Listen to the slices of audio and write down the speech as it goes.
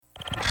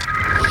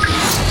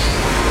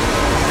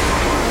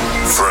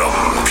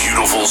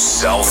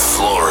South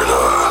Florida.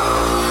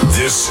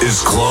 This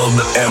is Club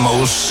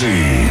MOC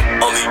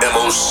on the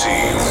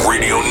MOC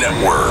Radio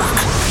Network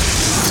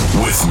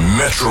with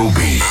Metro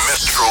Beats.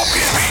 Metro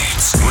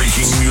Beats.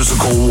 Breaking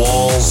musical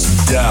walls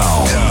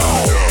down.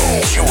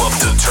 Cue up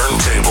the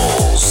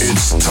turntables.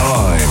 It's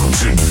time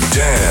to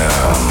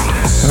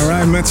dance. All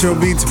right, Metro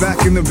Beats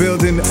back in the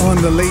building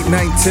on the late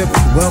night tip.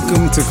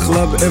 Welcome to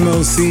Club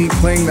MOC,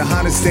 playing the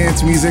hottest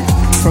dance music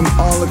from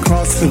all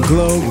across the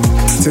globe.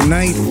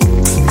 Tonight,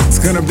 it's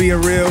gonna be a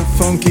real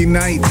funky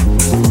night.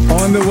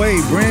 On the way,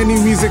 brand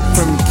new music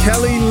from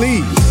Kelly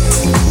Lee.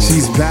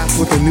 She's back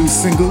with a new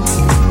single,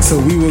 so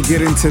we will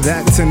get into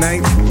that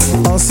tonight.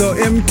 Also,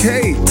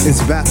 MK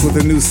is back with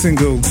a new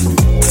single,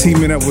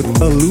 teaming up with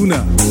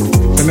Aluna.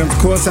 And of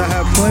course, I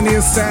have plenty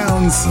of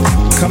sounds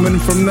coming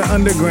from the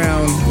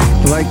underground,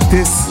 like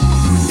this.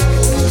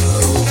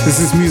 This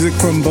is music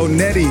from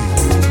Bonetti.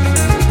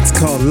 It's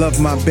called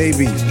Love My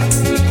Baby.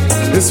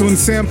 This one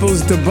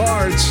samples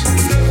DeBarge.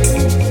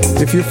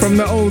 If you're from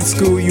the old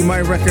school, you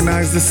might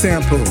recognize the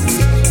sample.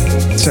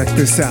 Check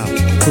this out,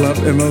 Club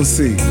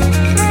MOC.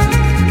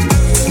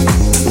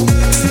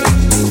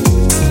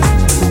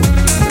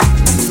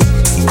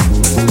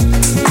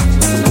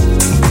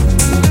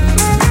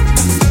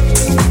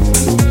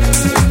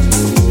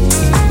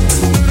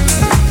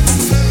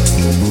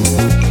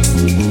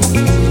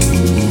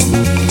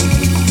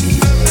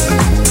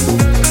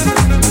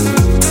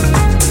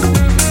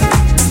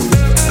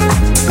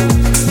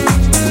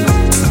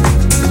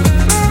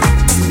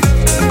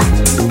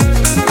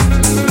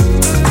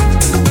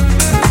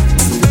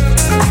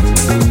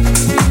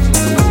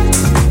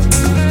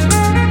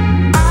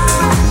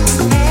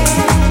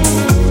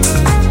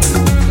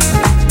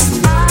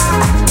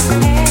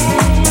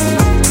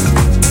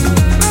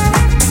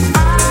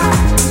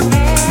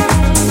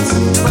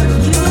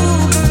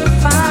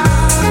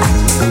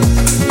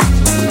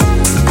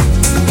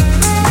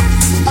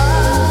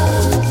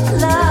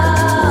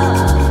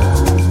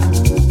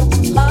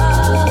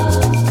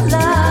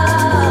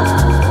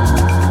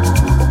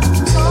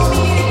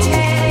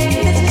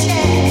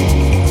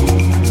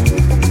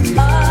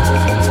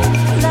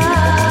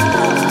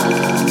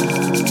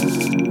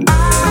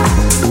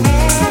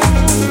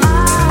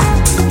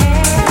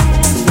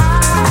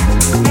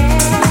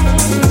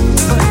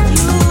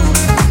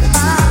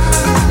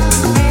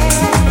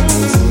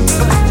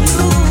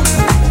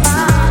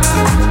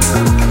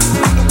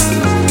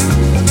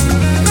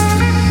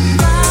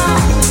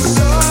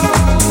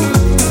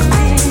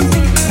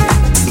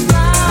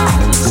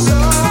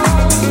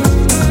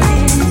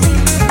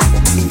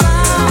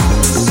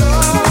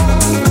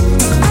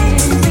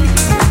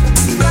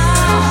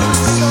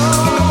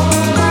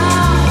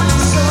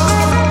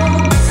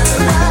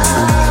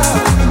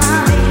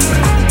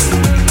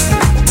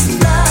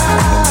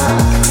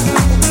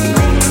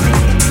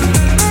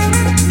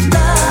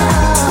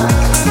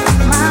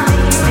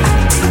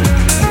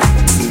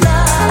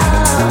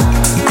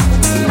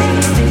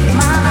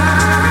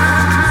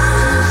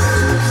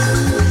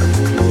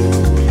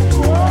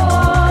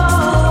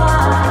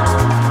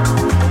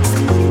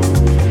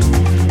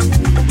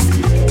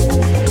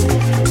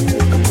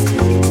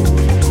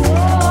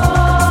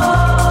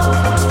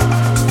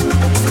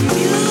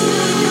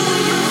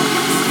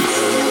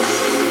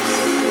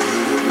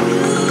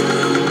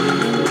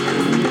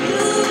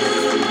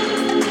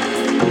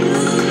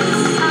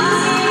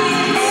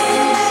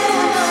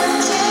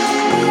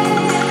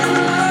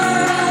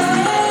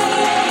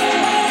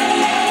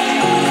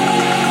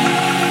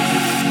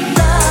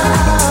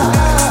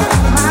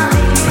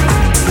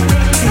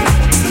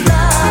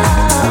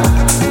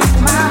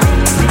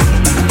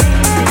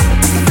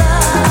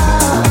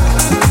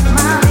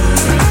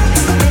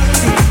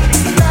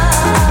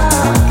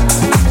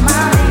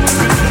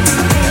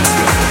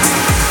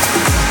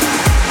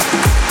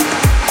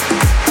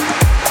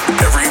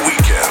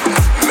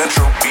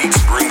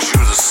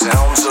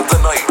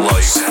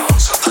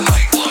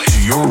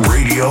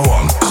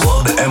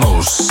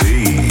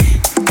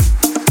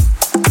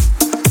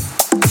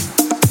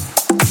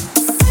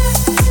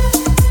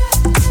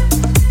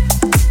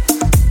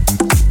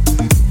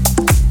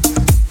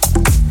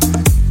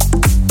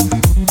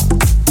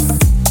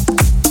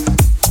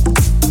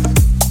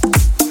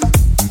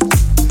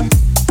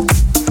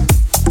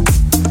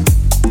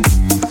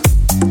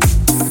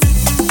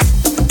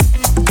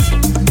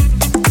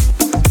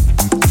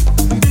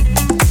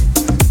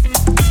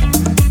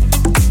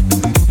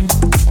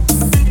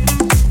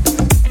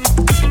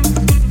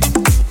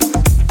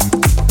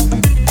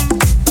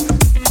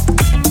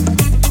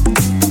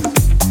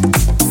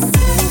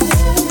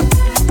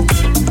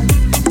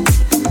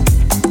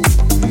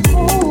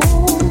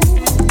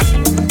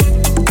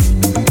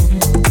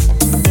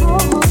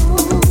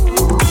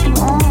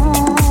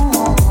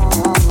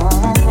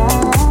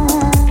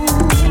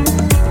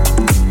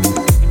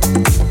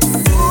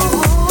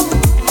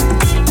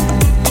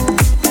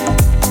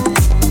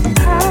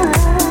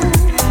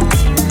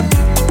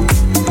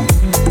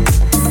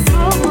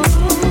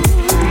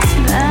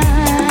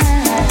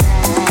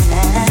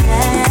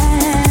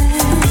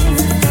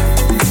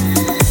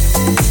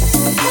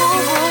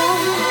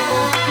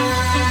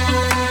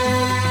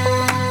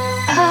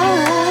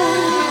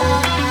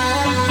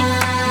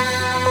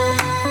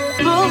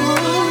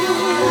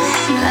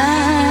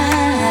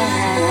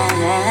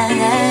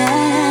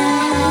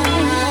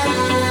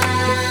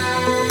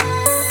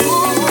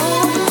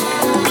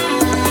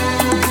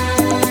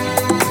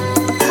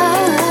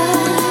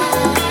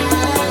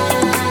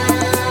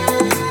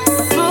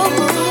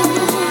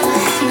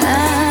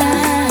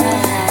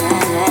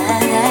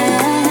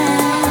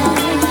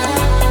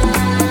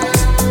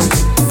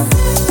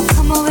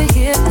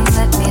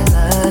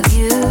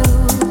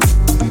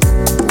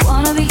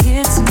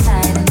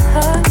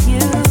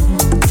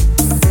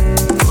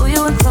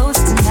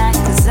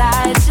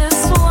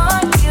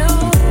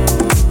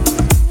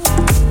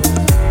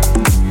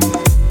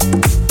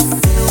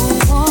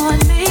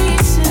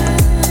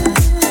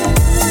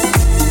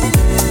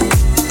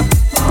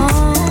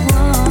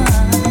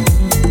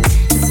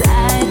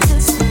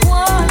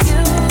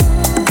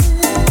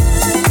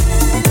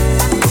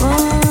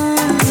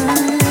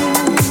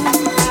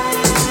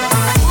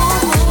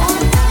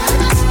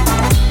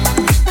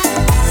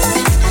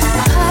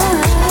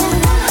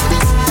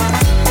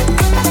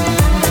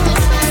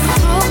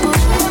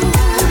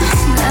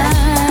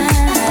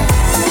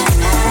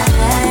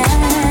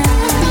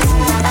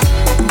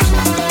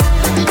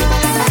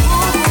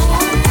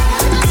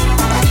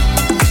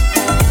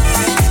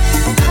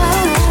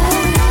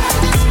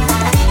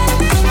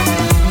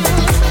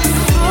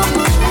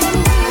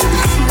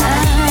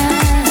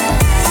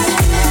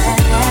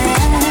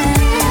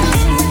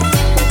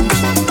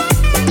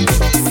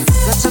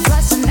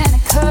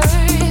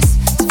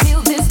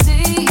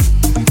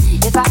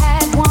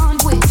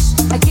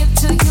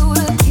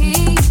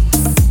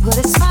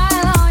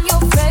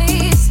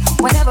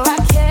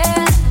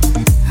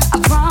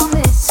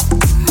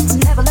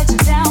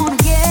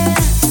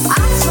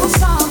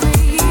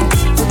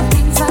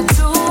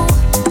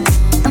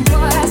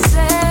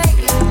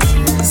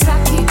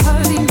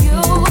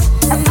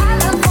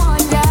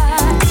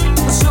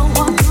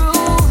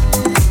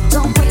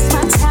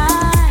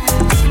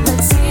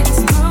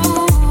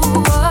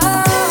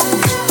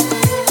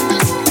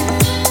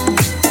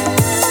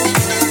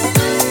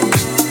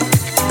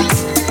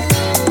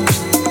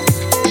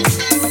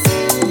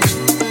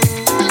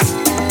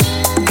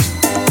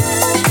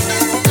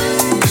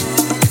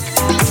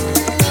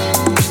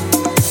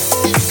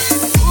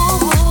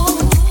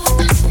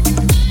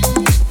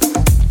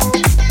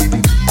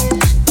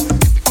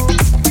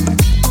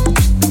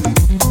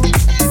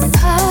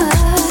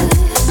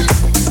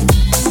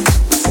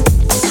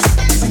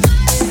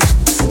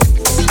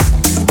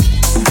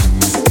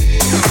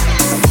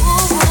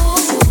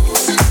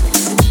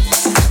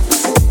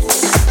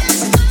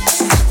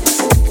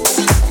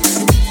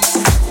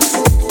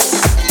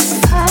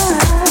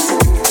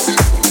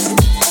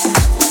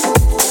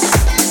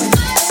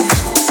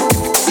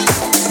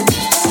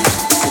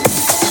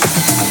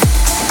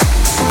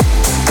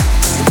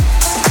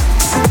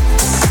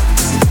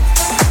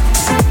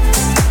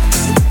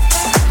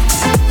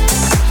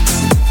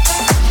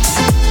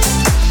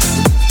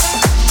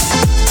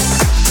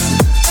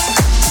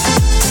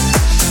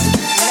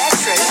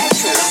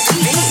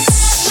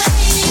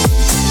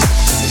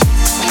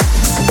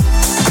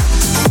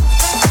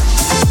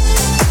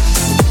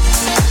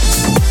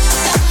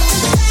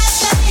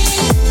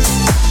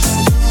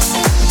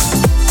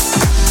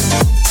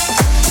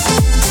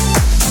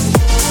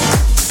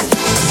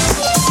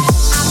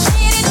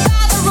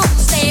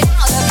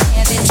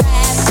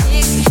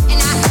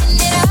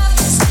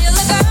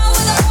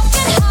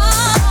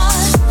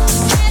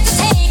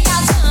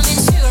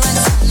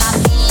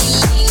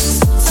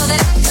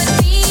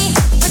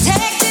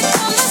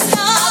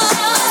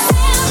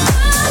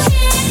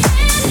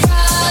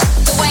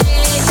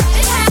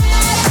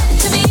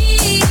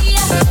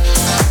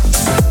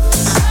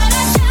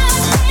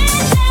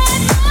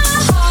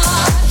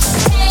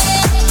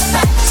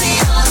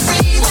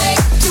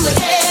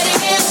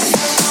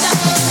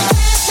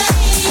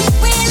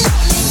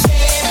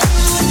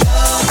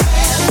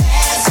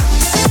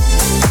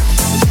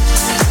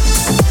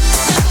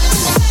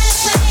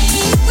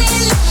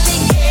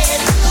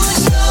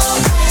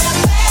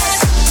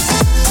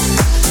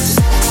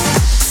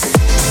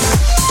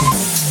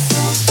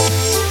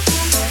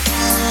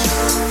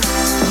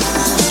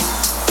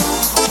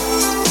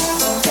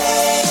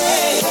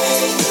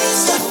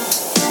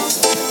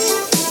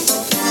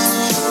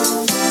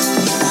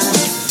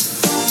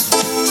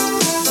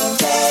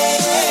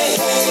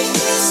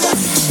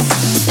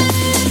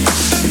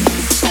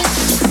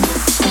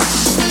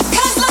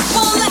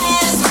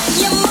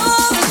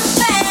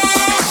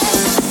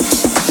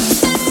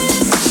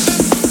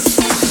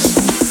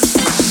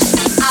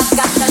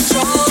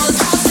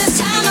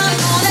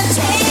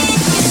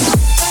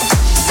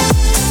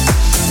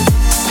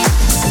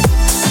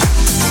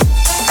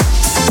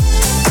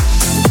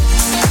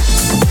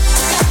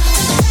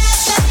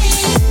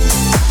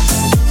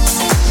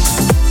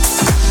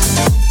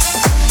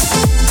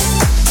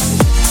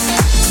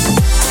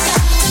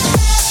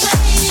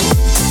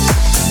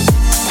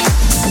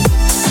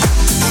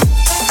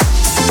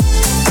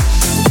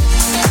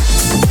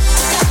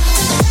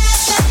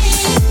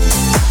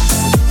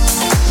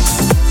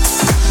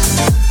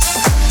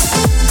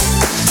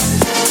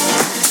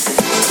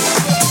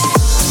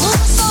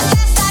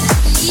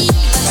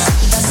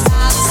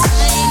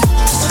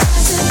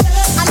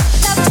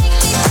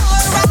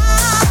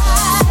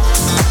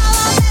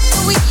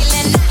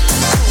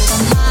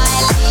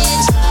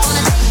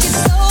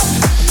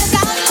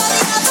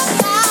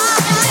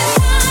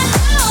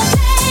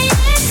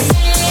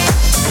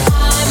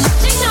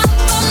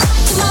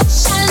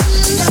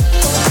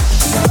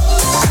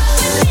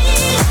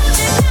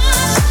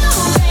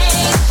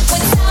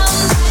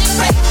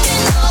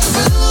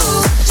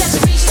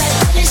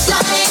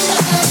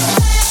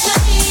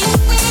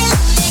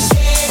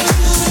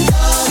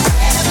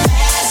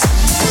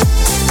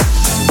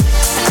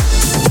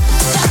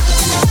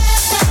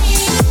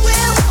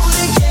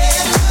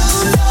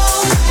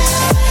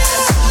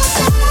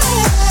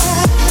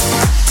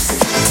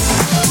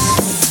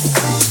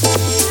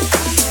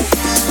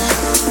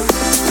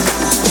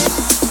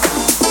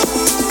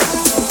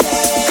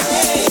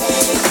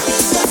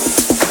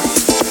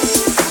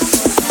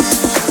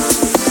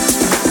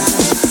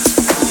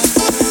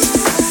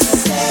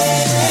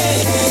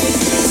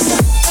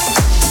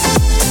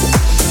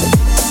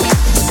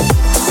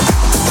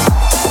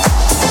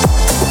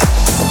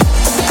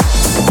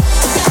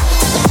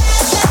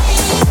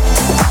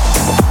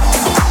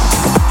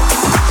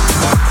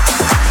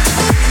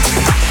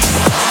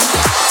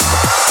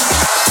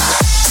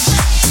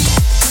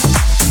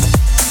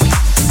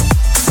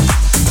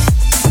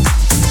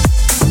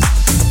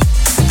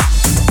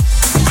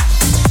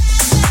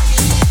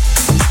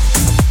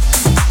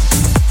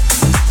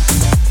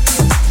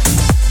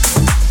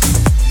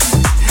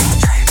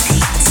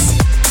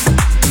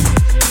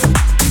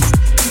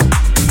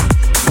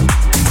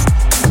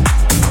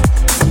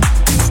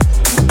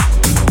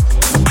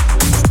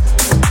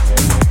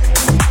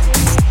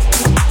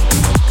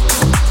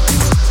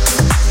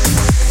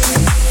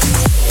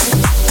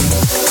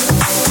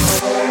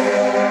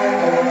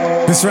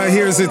 This right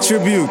here is a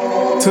tribute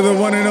to the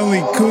one and only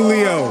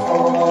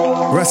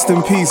Coolio. Rest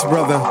in peace,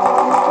 brother.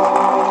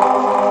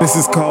 This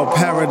is called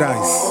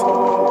Paradise,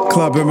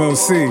 Club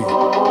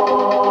MOC.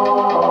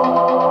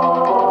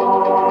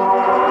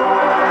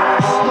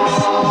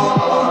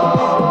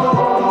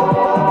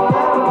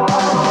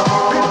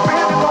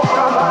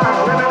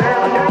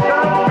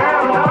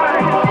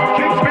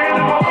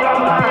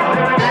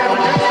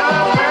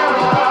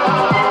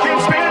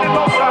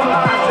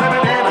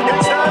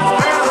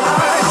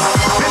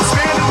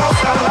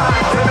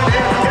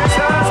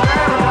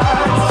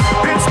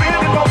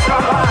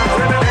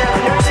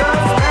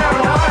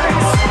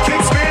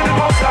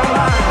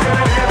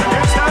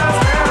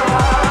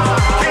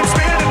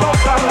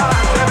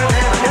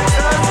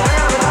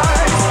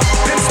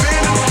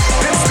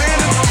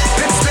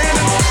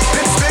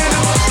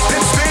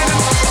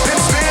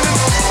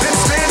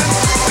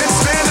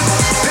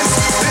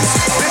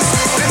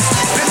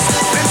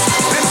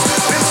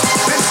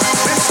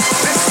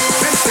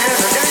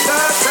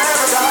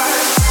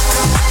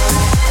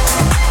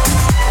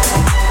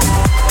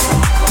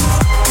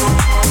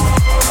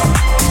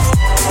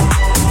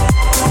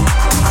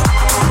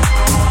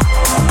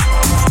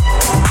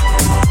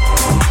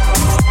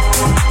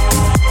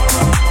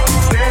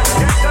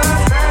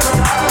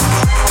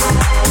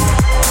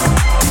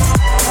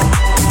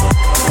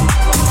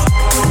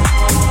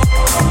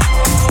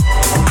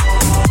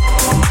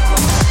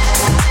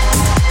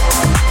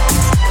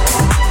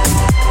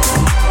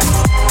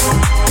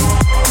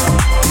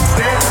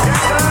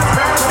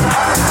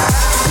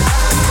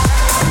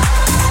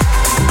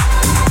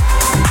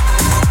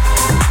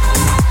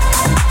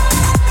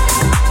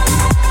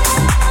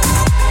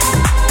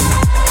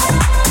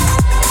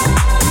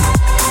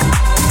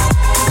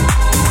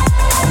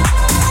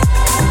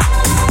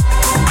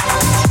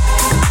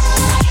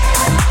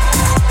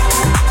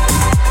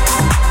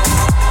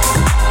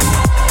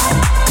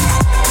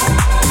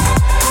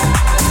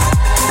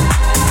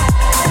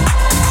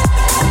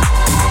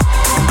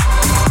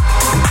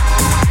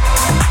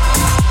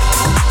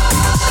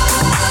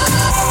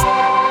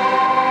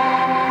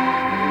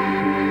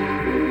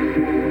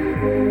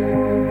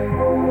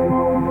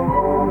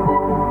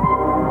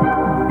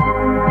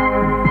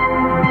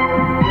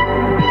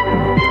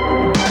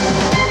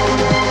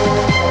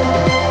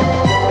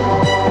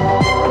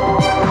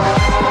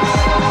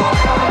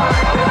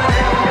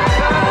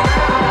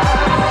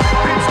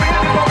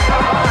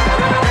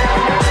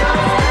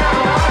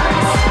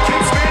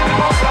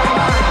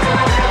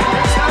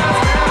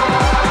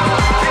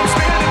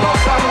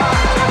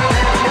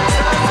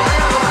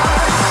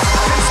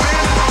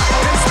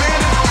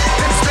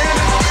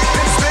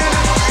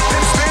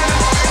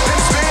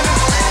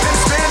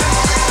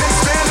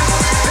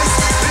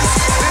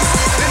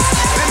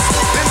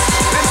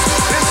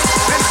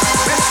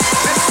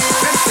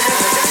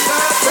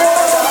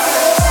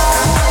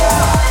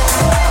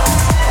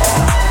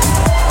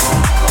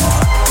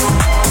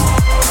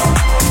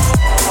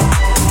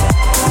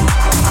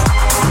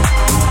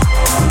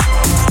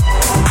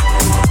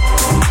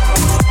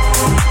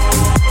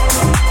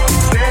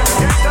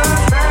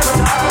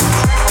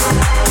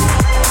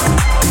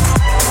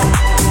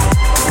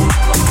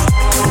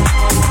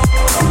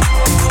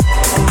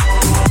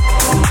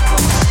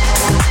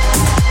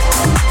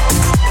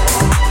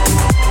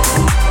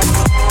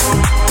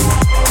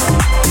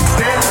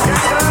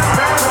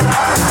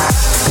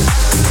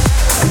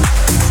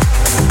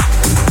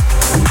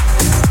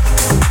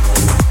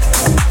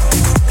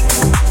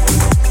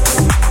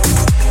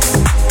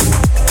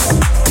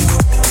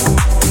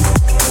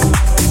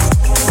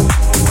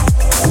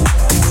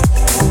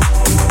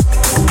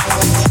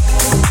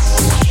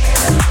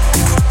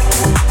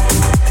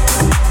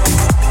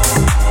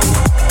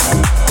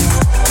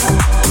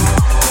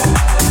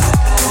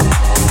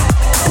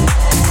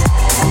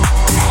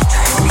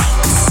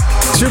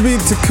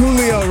 Tribute to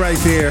Coolio right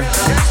there.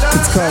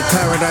 It's called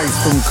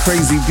Paradise from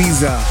Crazy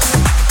Biza.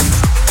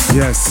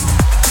 Yes,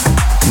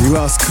 we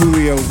lost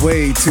Coolio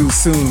way too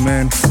soon,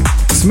 man.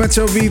 It's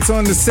Metro Beats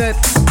on the set.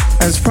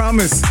 As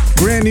promised,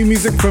 brand new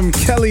music from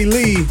Kelly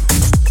Lee.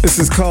 This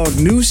is called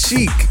New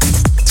Chic.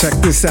 Check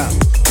this out.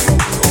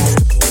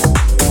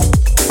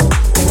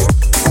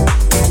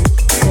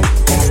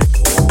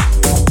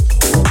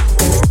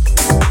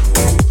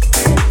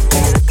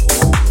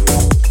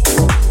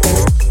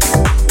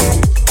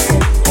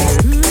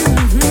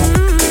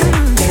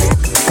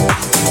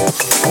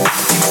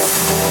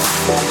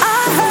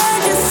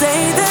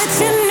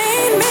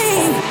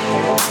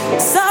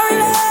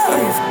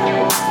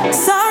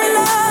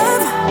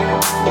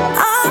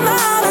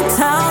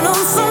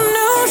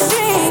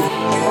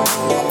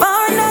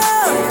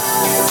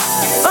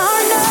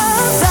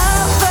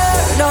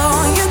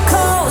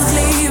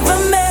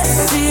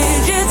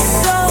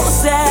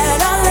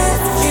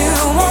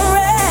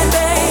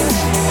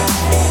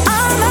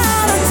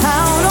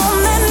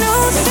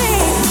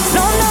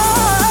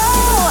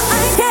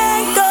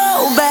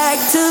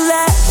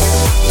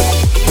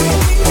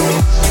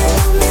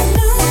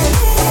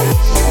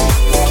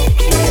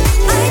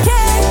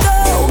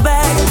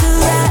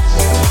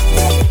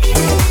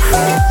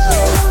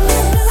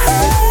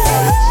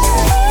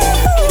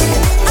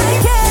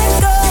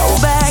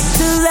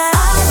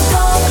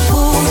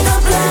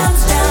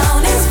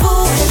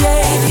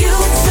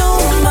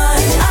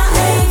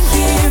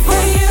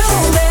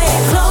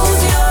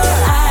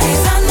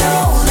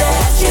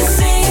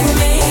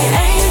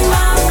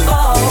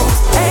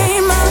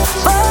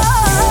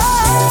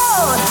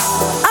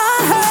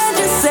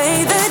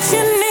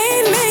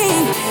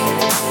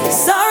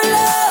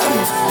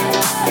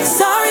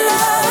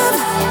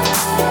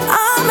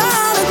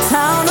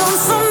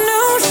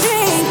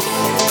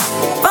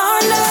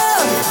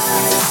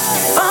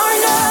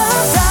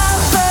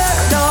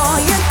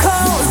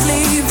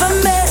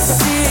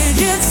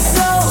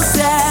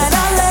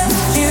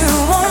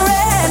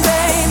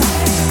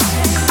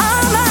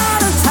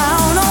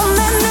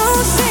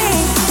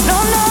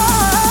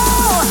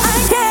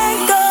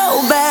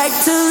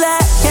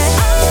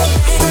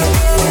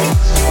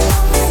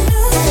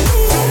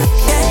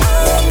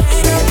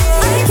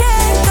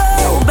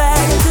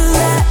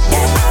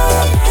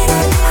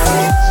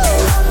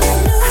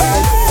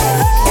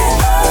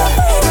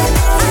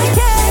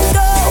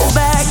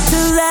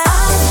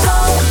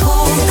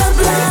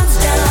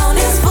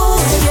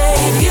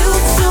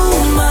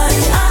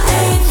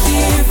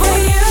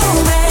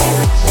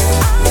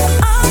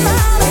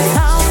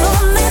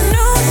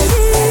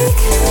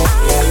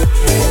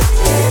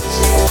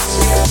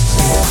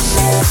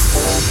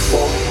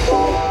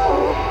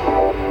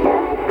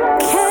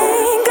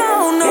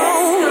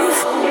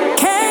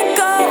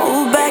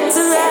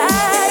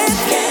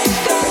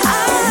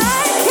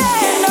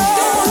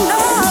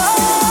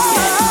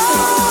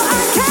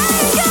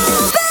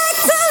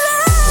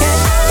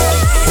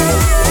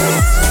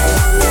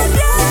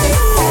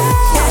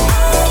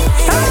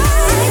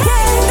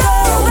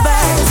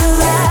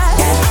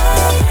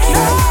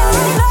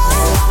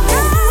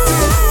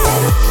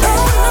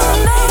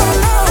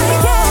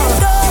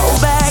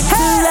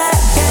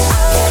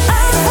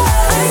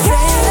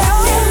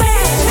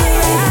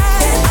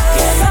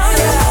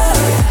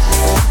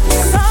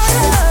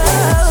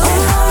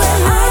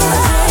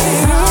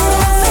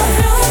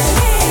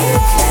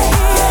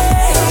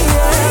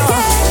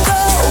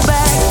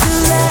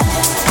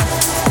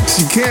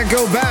 Can't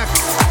Go Back.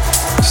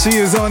 She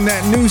is on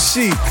that new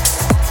chic.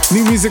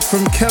 New music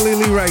from Kelly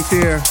Lee right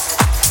there.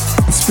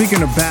 And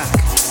speaking of back,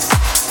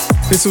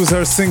 this was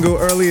her single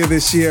earlier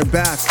this year,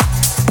 Back.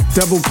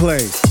 Double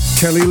play.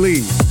 Kelly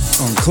Lee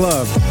on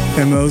Club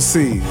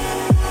MOC.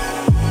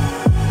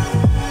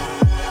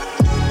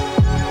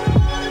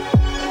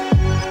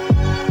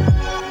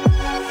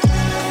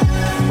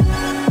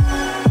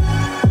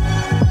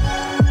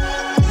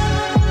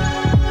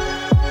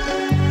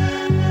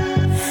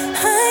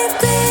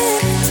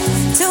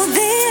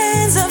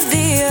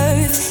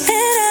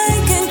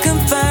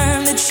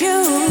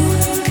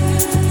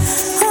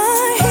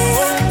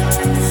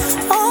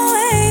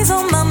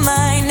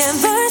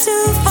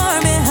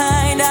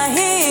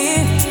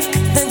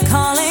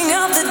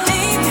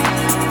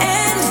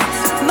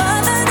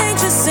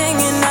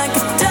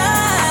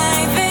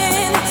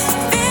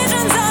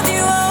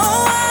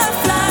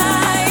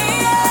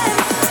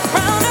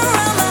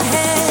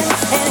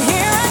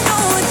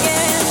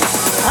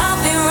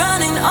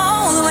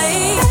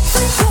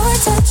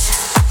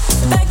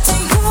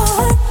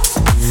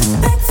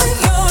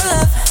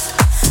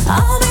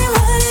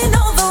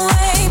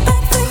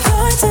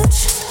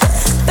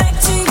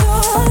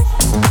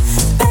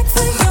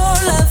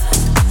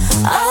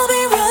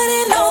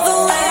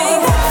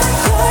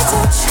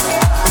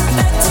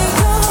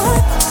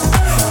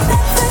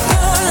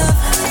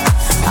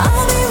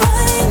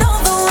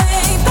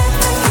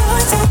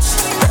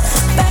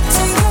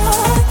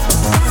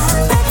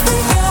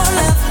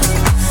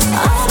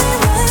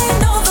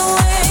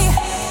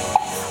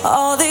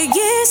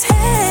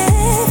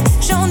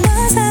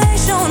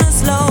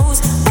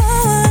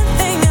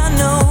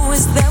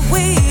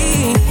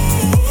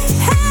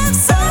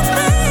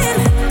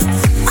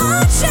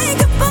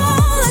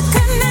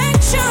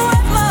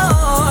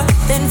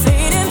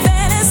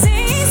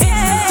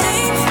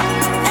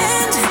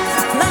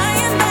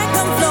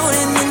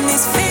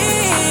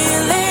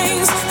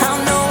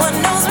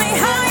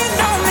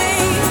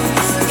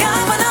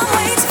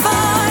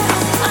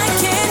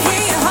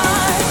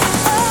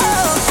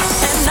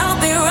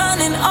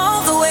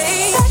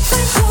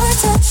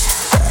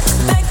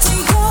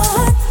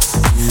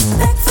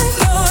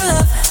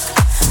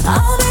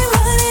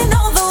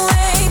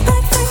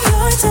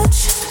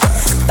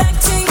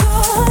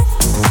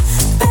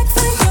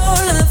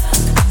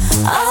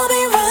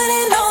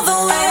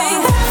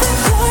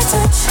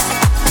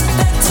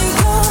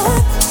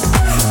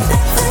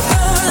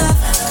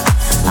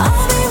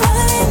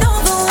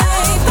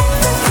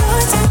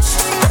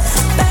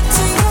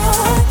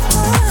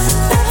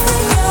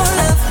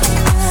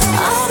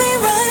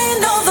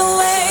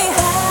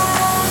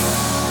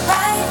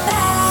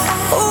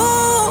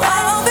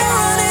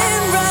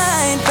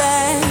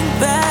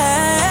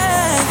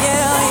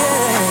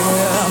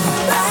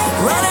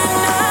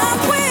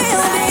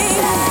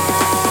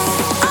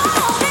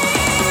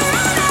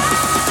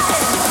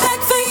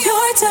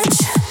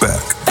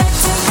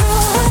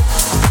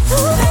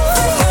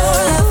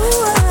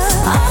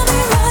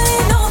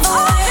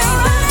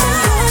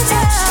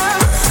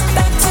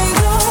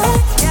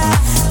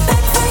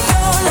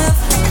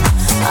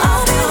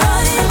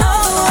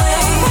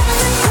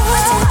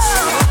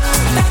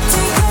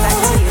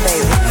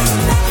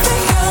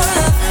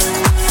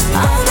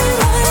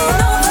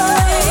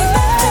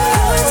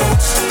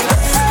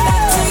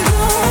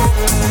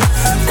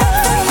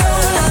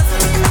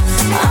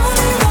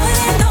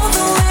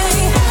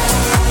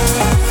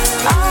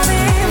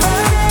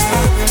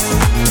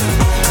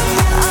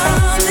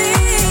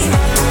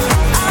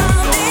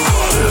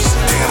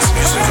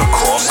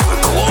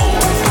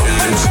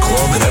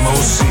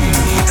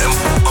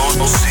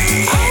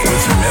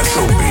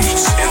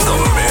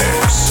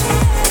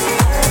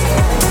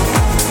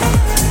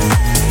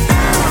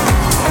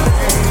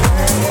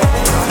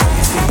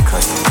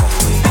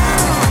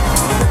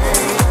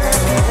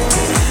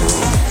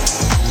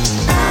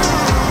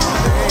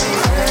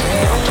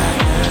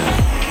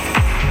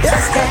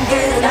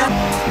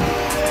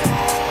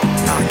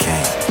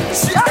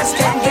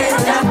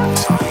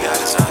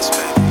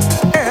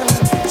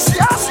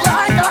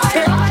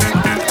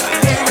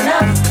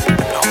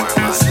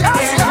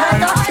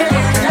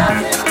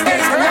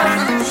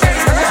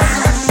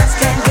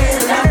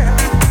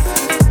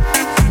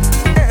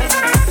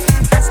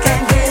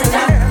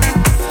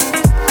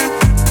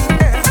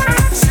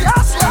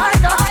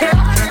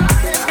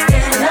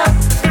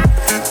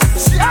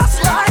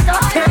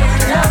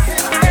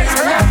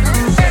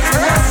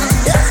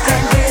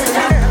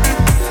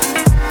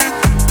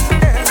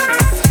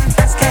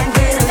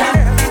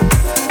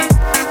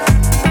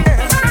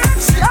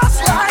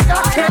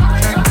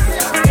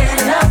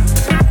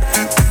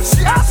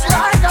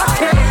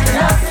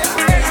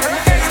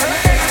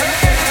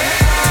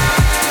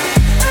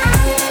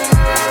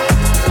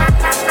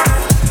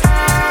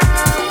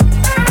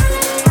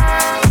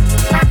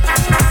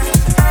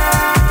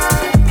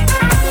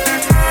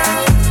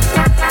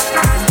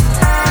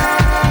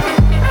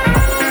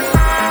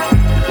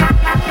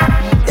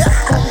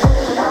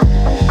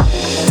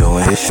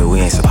 shit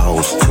we ain't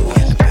supposed to.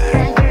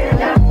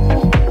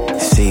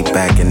 Seat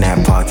back in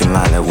that parking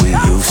lot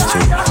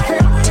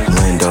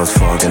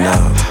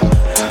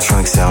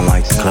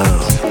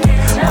club.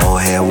 Old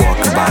head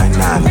walking by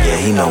nine, yeah,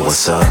 he know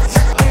what's up.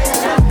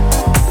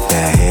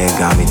 That hair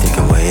got me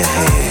thinking way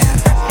ahead.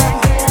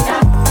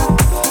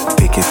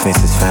 Picket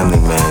fences, family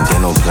man,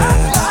 general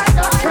plans.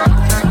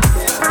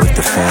 With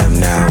the fam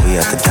now, we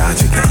at the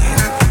Dodger game.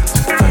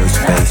 First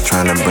base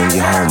trying to bring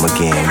you home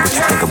again. What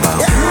you think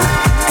about you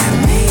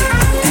and me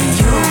and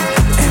you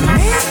and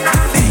me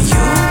and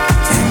you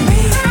and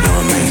me? You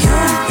and me,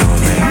 you and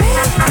me, you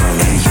and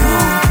me, you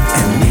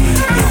and me, you and me,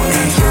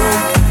 you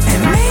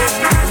and me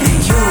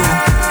and you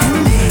and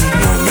me,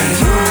 you and me,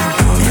 you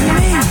and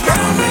me, you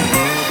and me.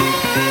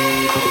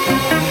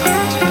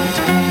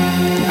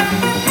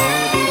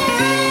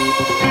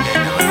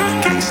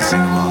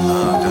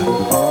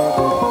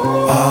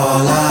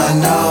 All I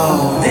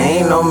know, they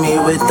ain't know me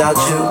without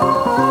you.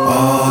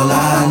 All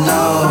I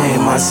know,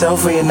 ain't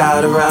myself when you're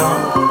not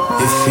around.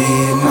 You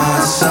feed my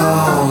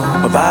soul.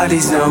 My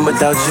body's numb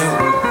without you.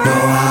 No,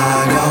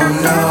 I don't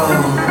know.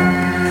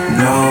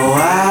 No,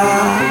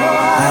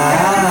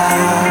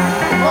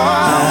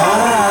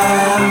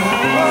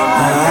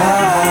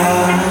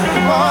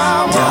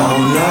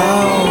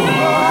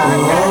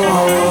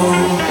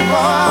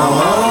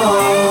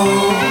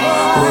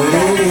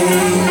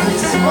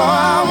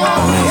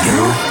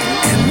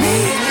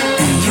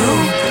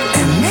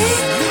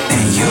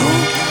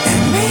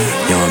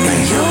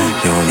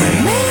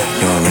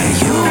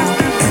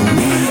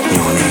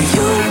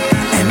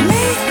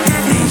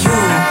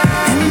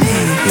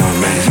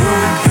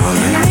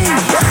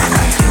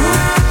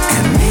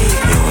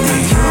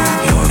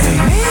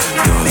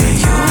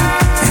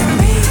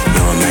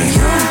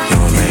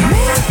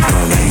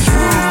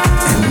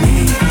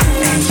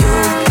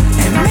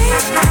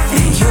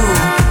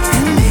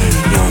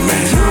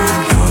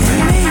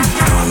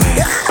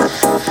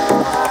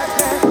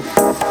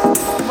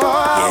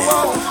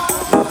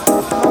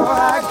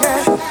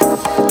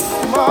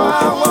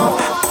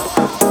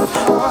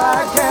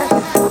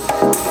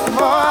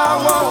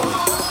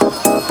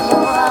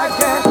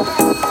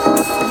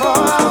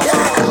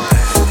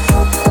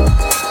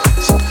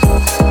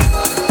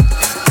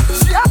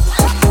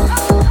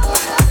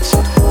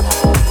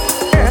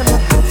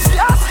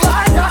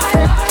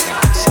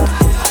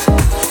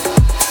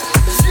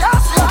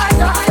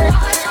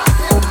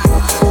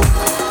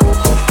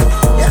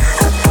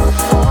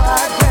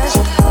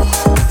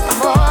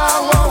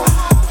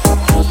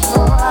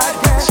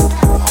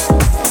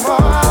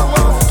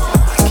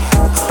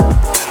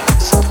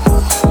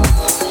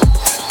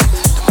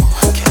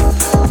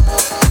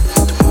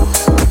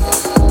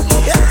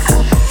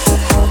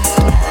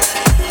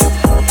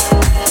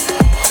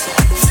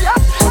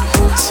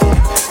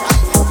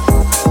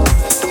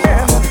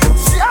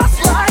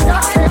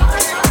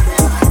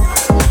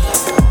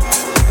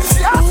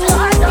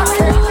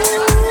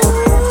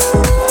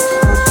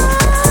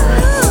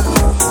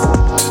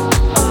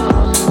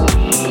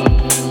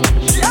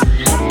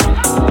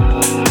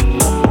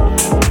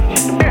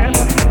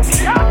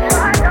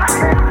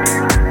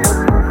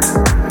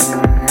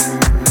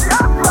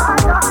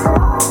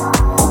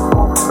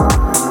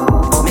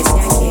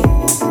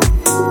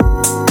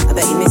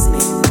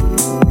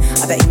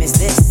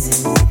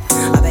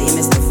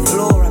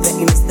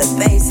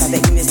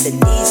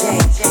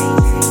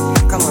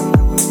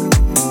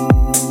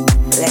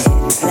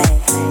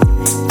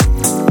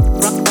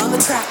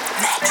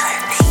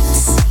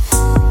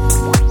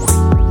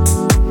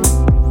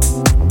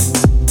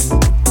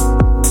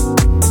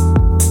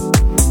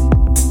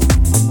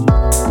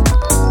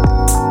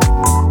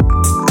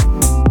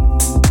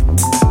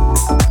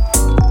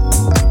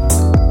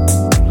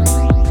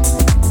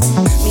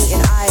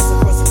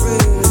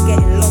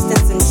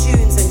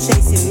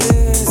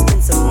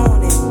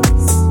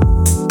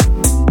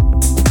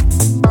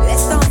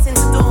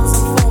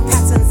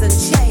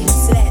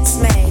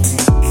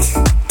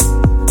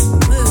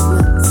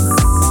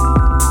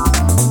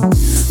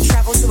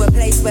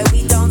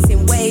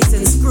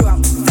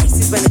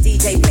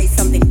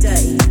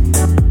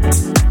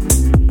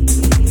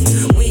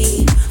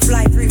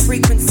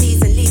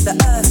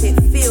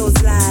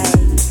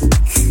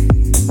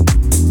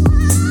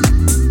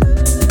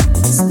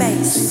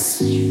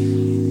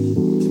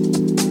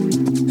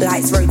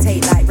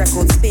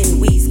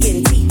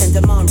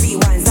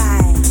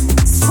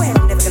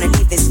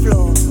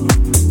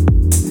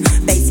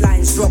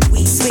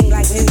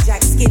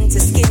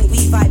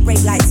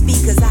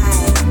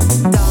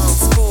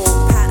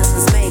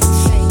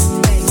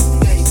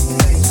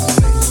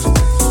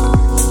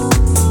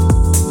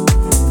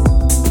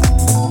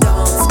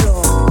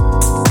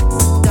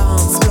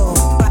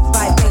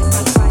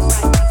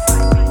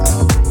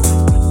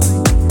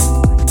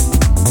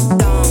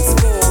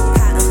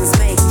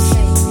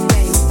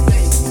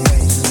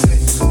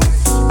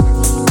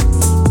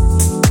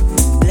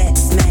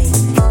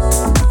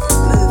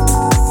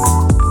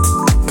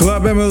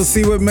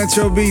 MLC with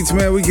Metro Beats,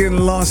 man. We getting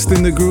lost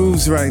in the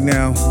grooves right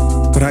now.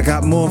 But I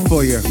got more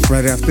for you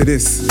right after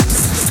this.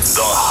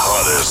 The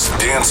hottest hottest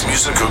dance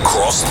music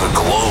across the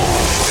globe.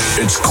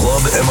 It's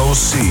Club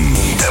MOC.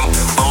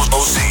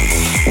 MOC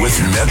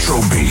with Metro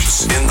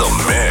Beats in the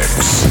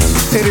mix.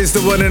 It is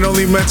the one and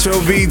only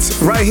Metro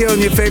Beats right here on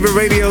your favorite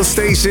radio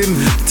station,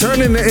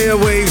 turning the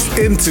airwaves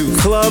into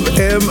Club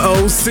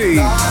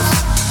MOC.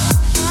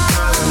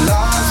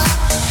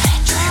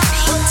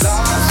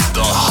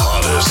 The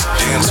hottest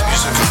dance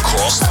music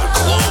across the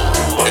globe.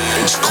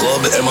 It's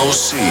Club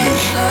MOC.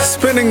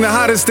 Spinning the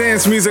hottest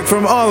dance music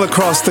from all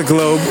across the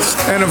globe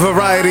and a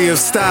variety of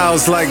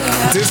styles like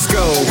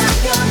disco,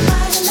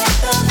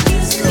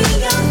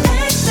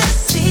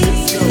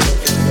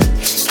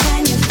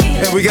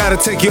 and we gotta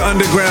take you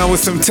underground with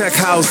some tech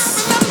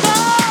house.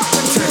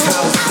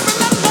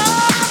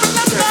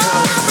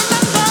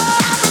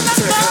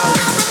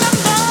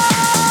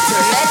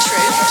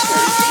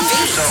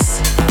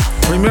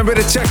 Remember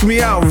to check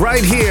me out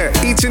right here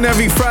each and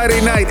every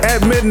Friday night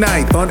at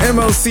midnight on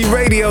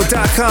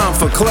MOCRadio.com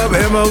for Club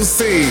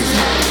MOC.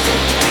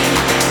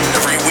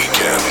 Every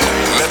weekend,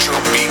 Metro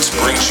Beats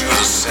brings you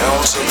the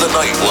sounds of the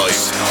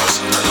nightlife.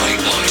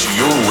 To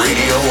your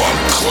radio on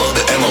Club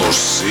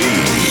MOC.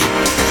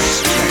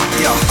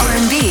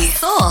 R&B,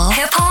 soul,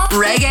 hip-hop,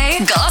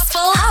 reggae,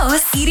 gospel,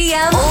 house,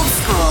 EDM, old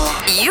school.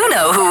 You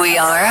know who we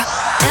are.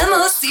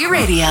 MOC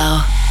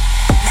Radio.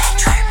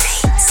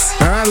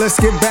 All right, let's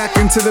get back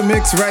into the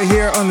mix right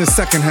here on the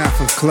second half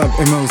of Club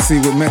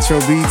MOC with Metro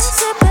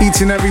Beats.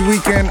 Each and every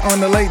weekend on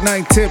the late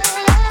night tip,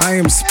 I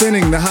am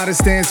spinning the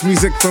hottest dance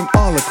music from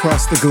all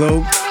across the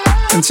globe.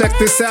 And check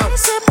this out.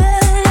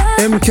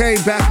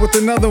 MK back with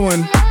another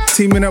one,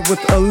 teaming up with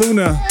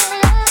Aluna.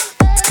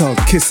 It's called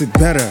Kiss It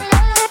Better.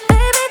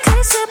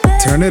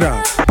 Turn it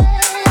up.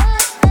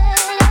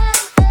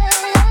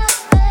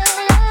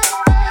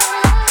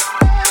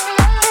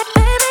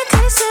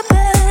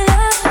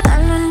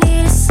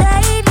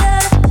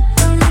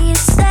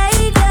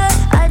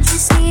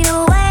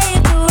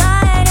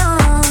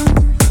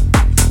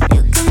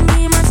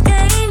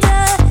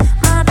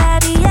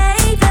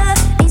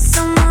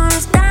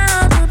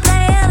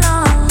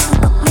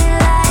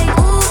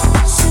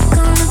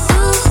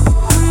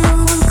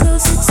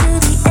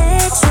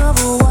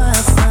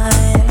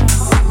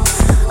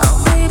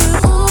 I'll be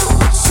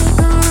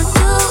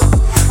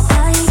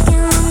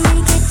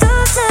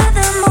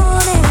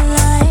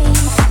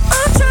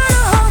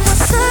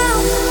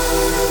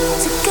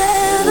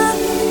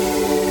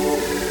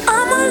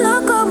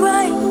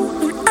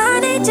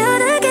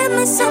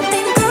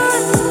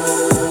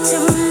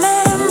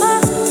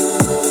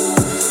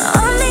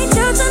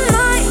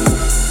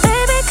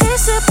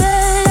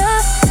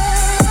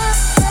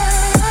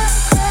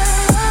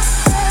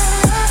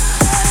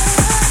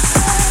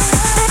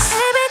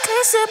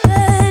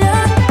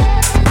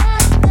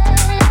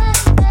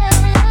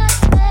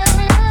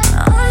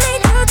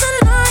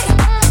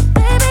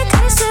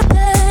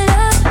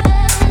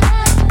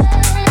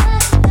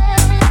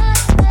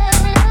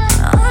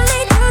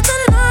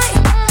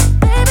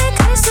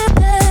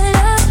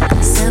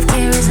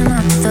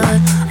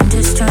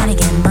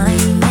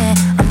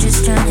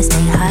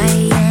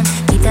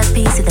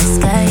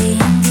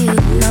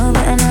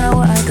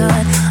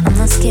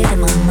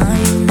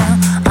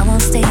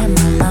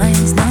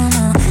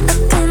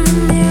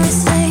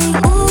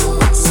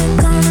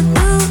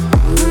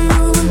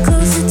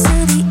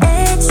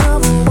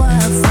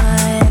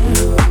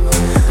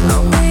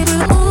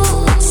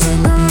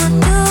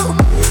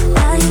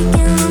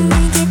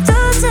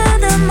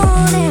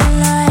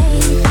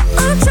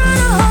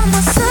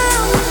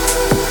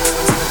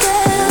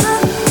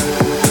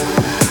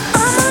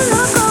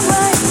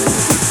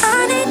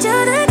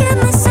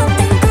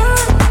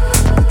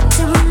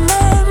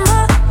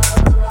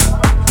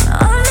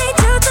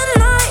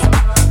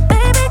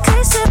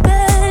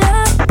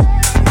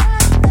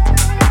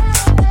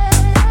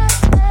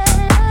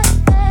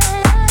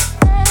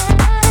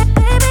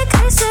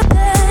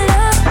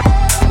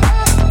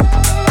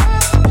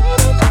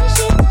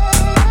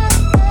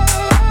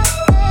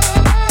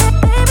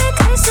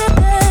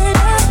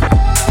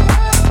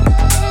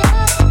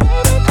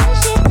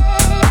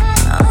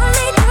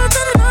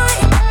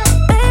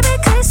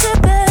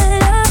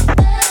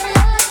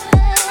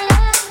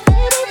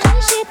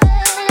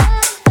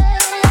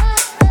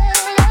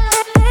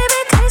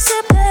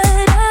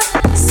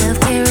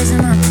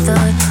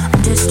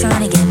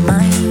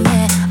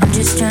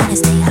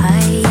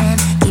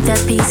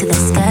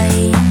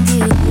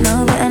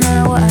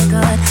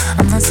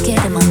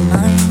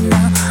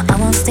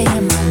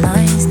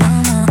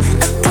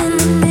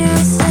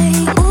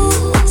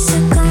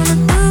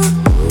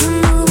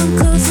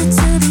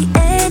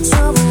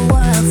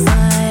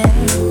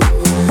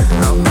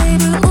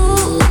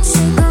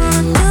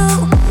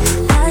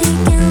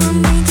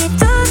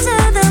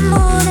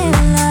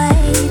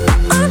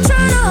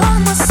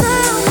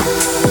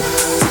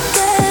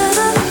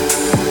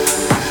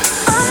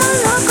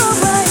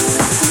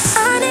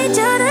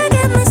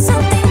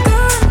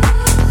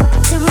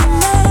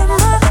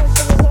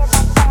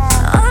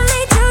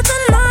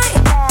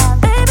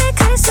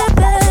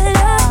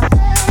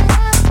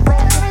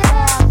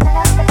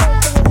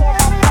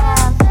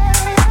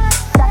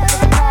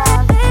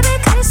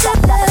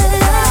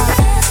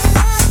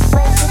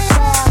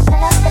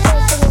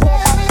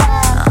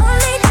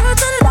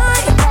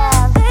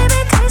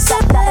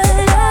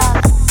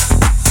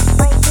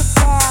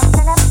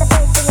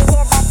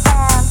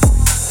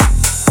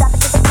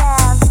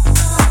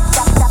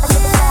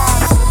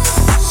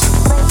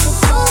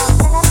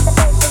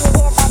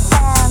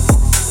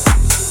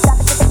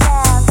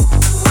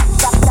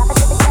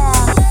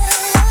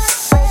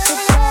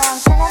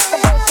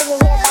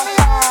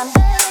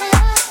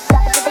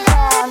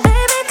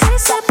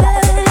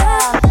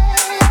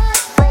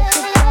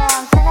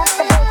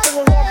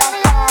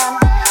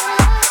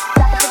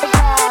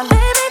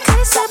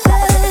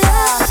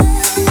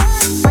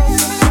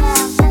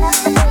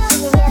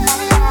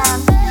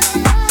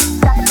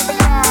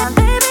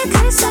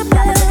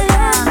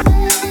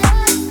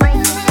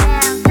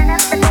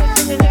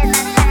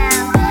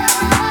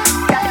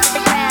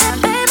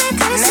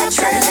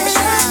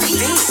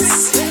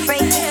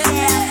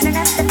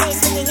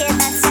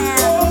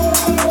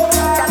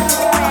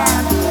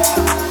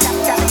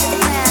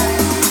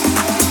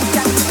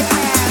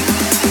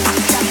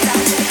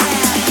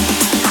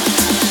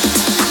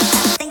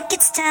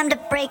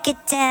break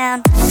it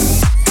down.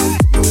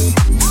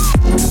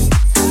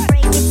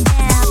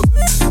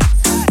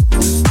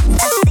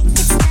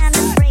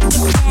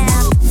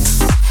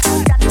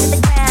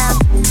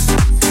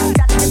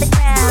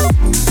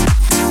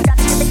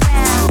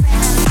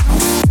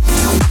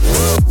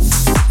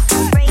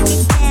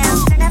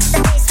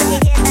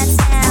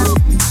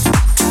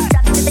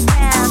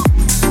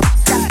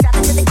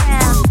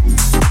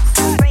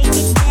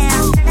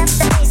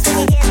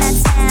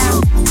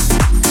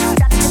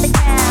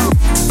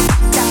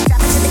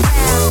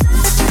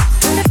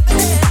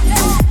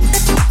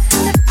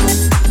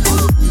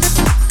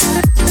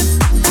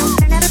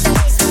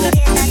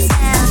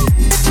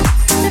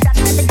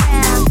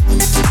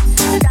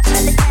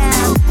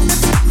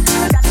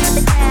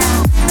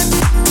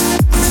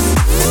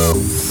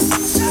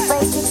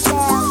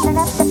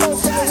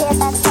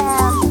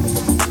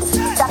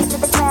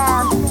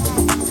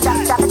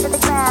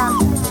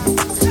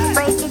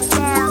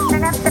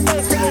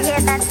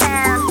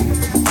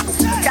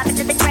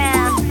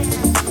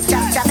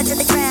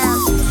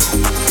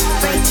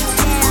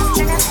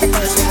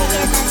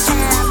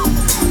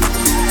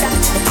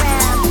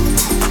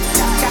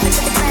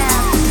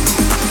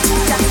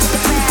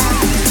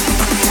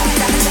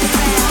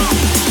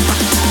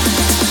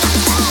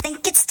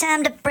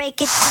 Time to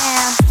break it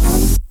down.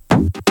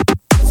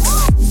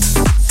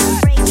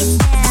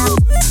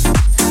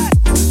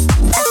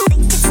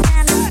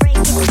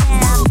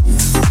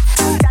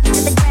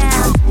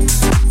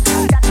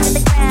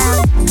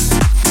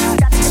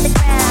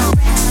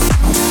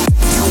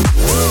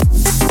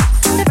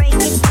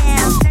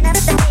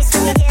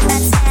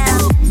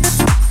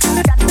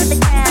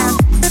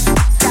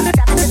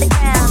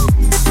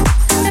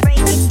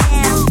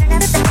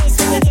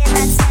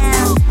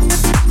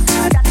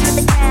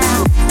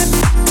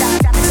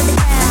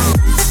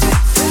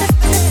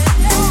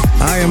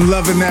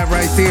 Loving that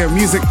right there.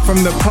 Music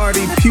from the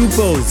Party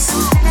Pupils.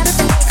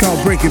 It's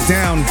called Break It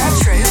Down.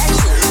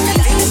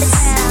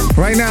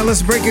 Right now,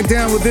 let's break it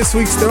down with this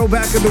week's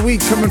Throwback of the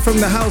Week coming from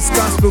the House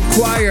Gospel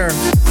Choir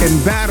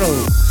in Battle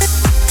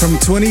from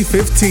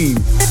 2015.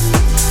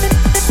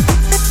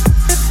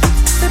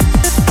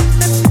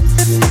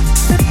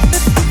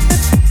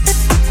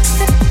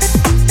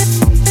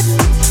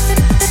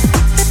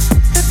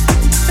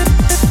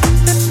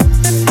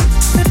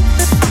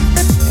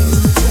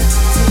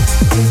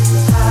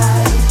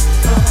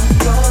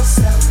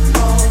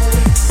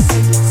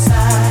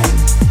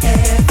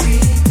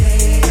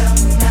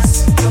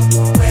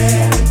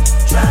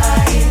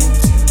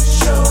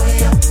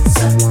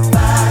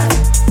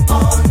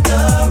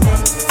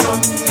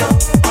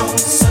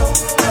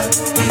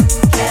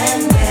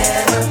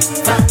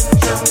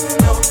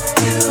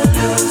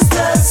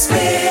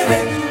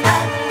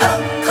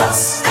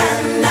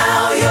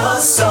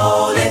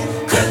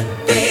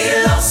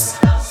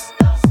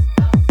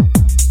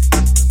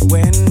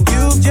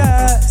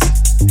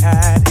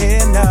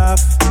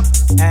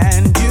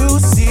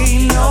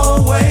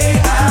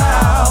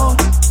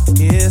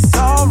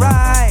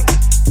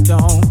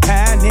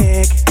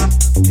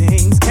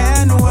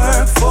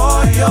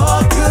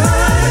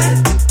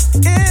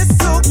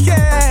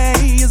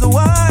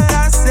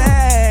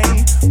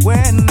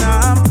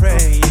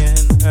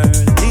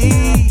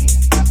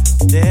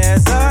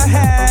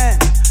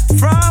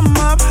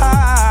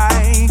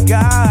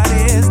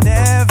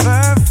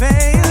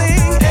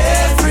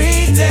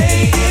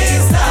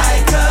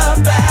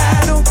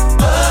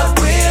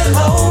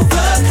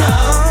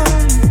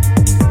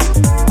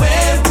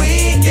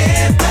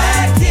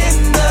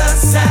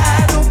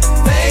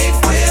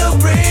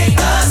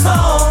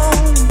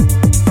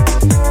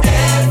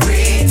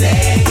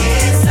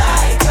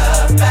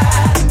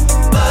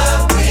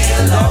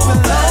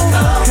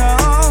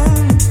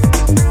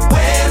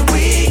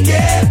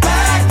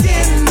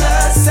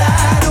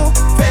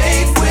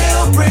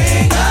 Bring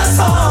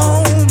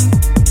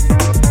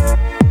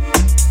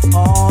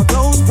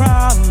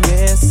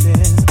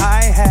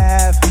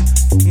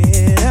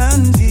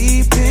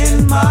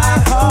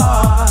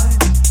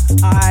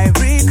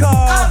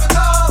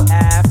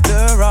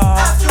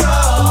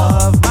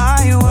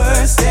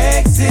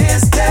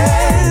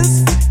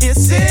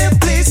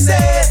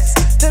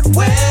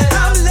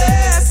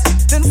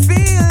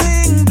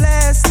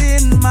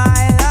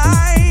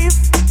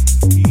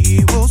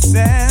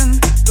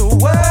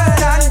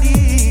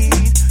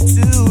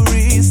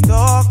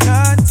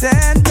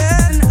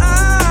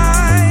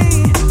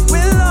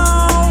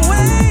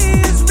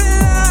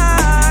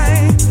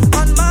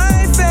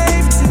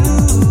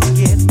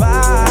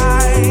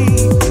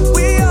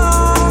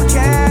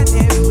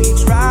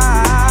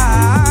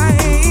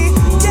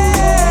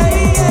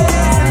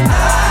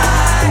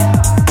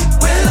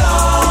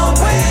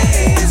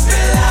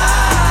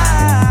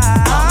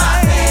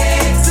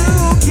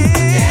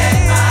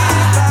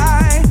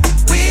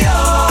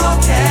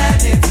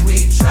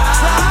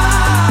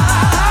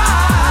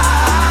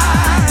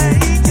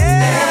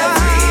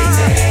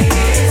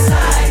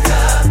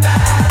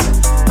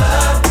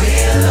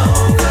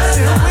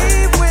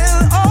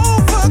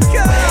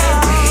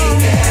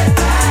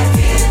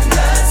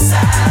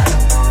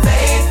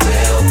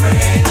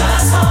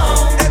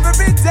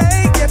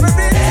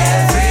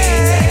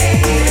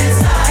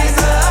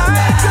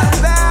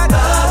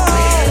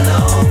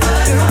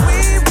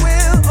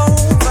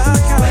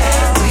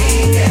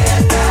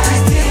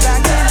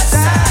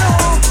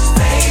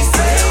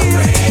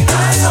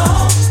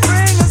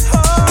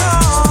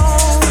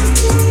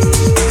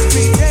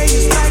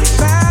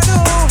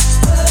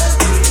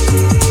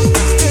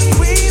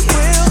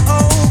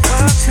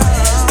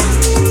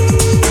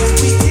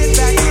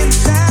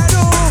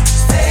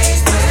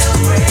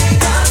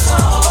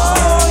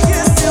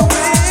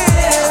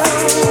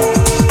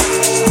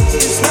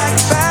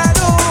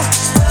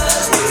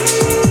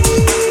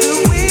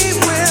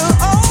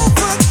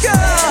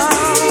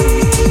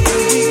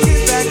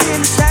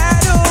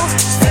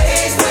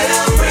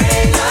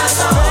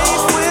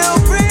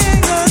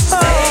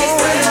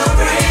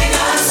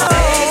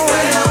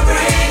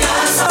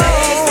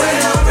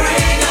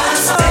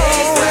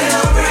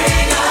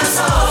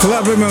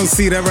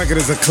MLC, that record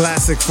is a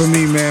classic for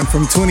me, man.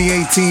 From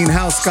 2018,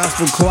 House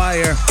Gospel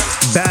Choir,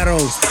 Battle,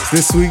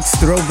 this week's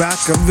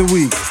Throwback of the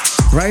Week.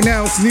 Right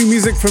now, it's new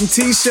music from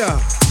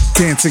Tisha,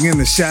 Dancing in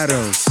the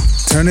Shadows.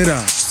 Turn it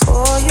up.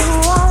 For you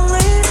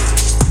only,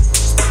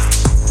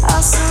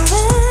 I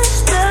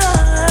surrender.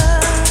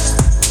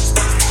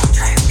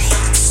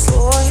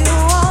 For you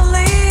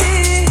only,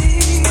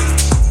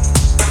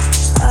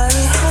 I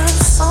have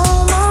so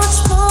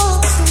much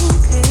more to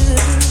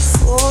give.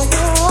 For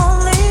you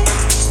only,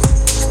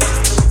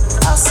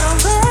 I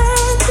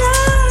surrender.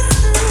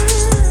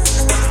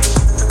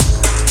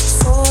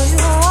 For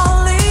you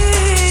only,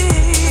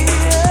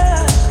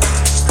 yeah.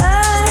 I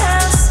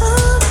have so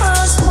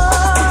much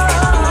more.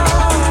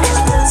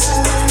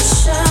 Dancing in the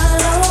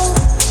shadow.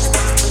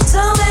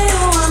 Tell me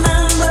you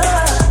remember.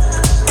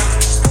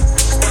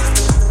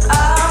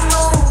 I'm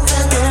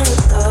moving in the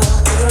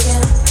dark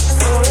again.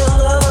 For your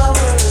love I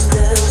will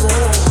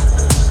endeavor.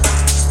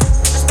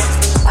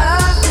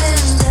 I've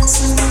been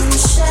dancing in the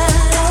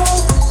shadow.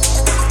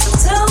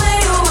 Tell me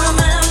you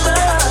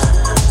remember.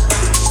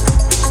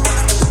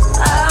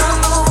 I'm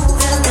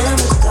moving in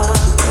the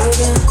dark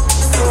again.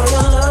 For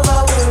your love I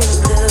will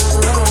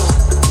endeavor.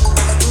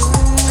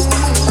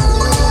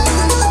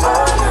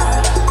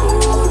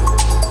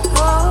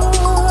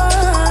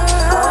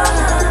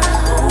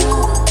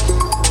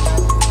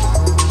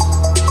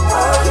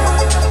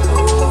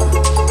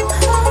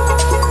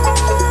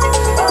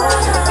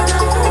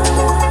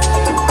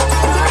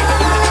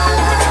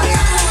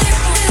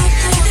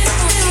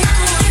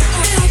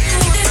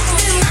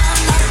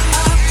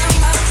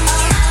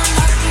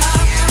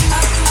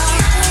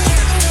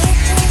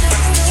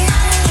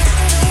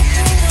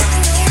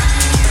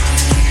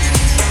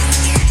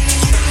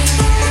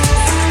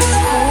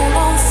 Hold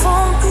on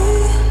for me,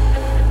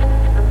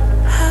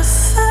 have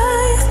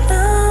faith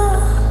now.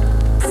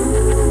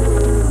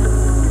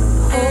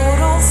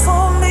 Hold on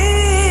for me,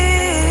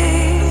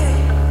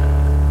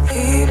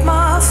 keep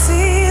my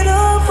feet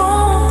up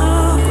on the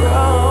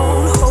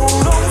ground.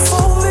 Hold on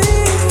for me,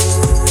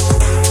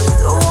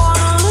 don't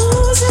wanna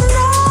lose you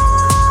now.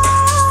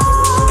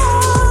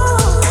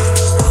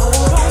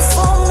 Hold on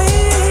for me,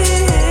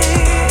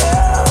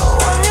 yeah.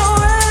 When you're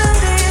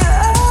ready,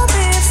 I'll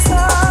be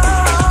found.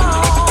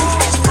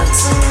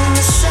 Dancing in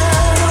the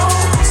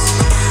shadows,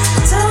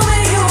 tell me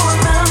you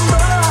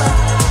remember.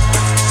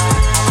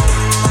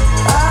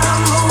 I'm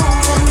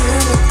moving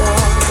in the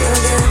dark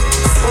again.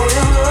 For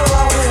your love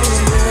I will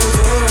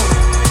endeavor.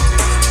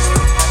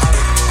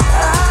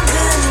 I've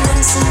been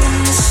dancing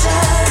in the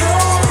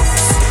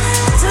shadows.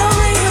 Tell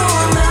me you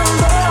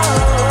remember.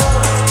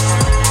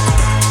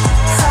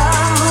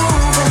 I'm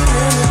moving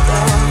in the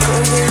dark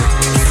again.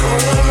 For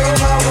your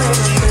love I will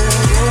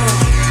endeavor.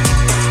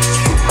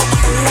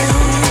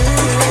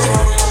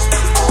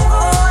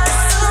 Oh, I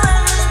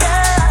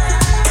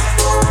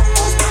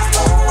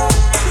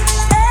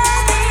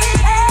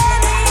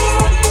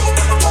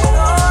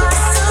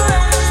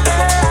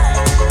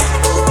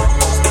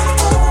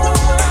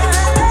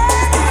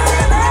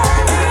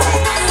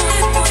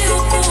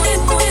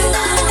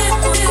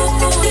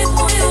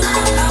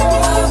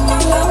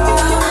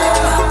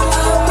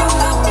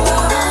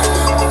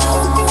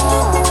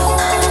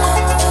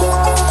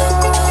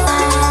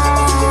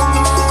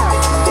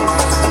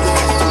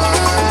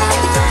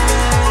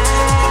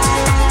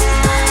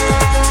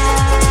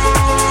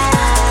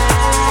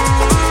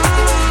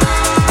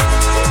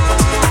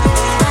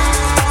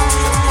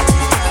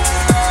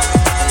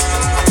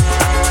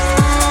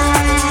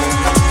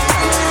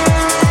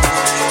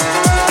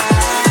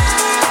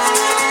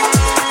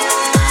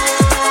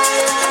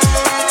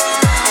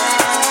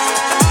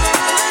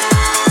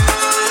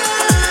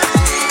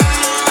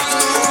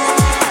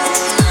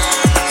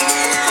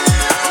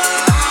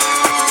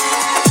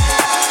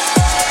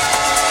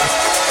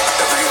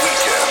Every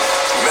weekend,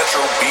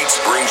 Metro Beats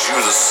brings you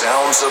the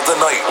sounds of the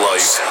nightlife.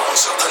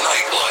 Sounds of the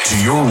nightlife.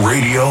 To your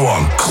radio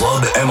on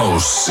Club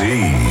MOC.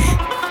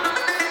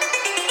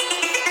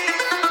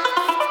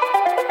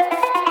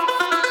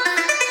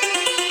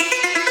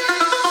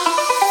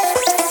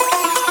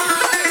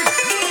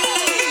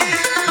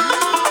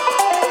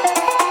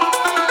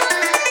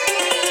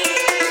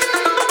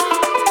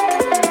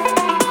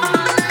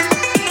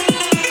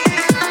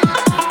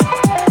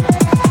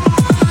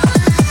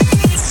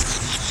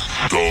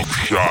 Dope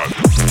shot.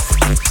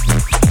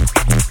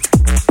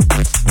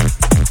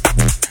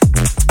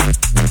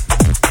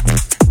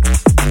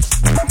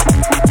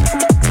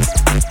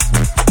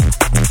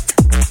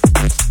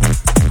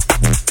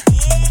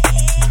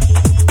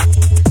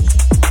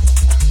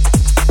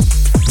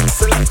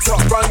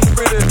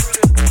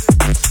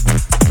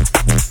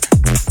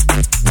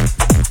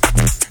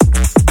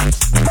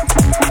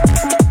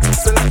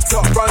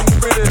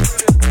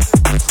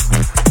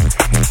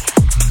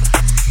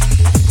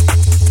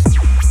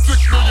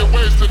 $6 million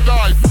ways to die.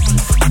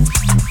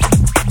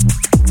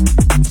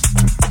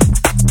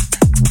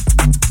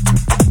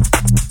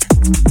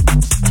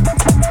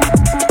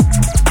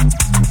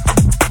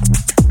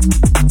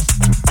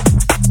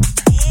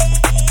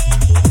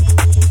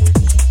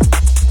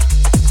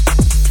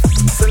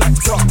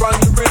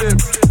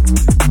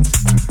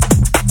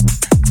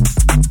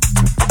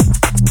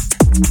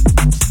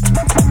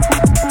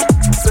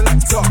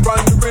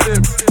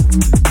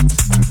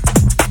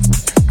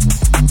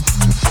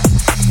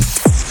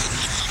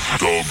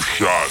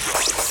 shot.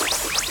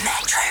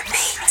 Metro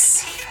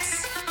Beats.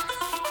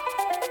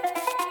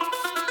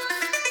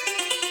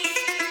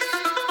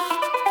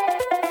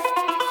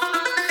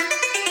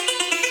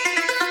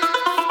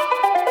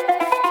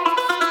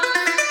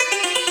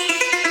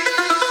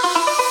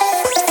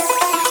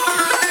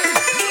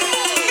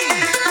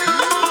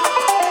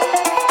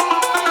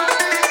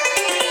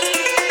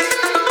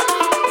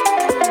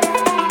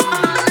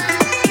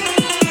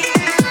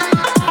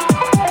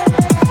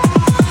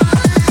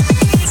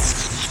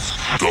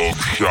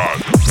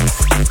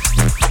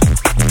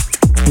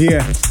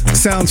 Yeah,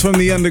 sounds from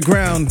the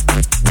underground.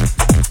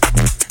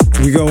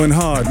 We going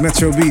hard.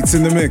 Metro Beats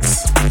in the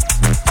mix.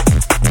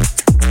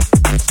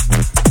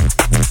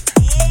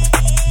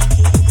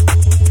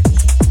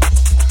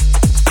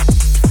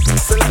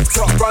 Select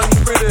top, run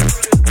the rhythm.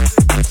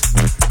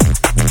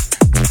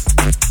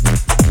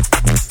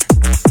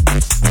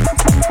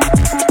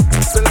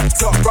 Select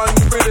top, run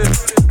the rhythm.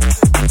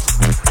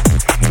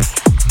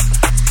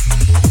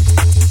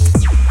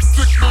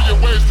 6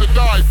 million ways to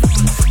die.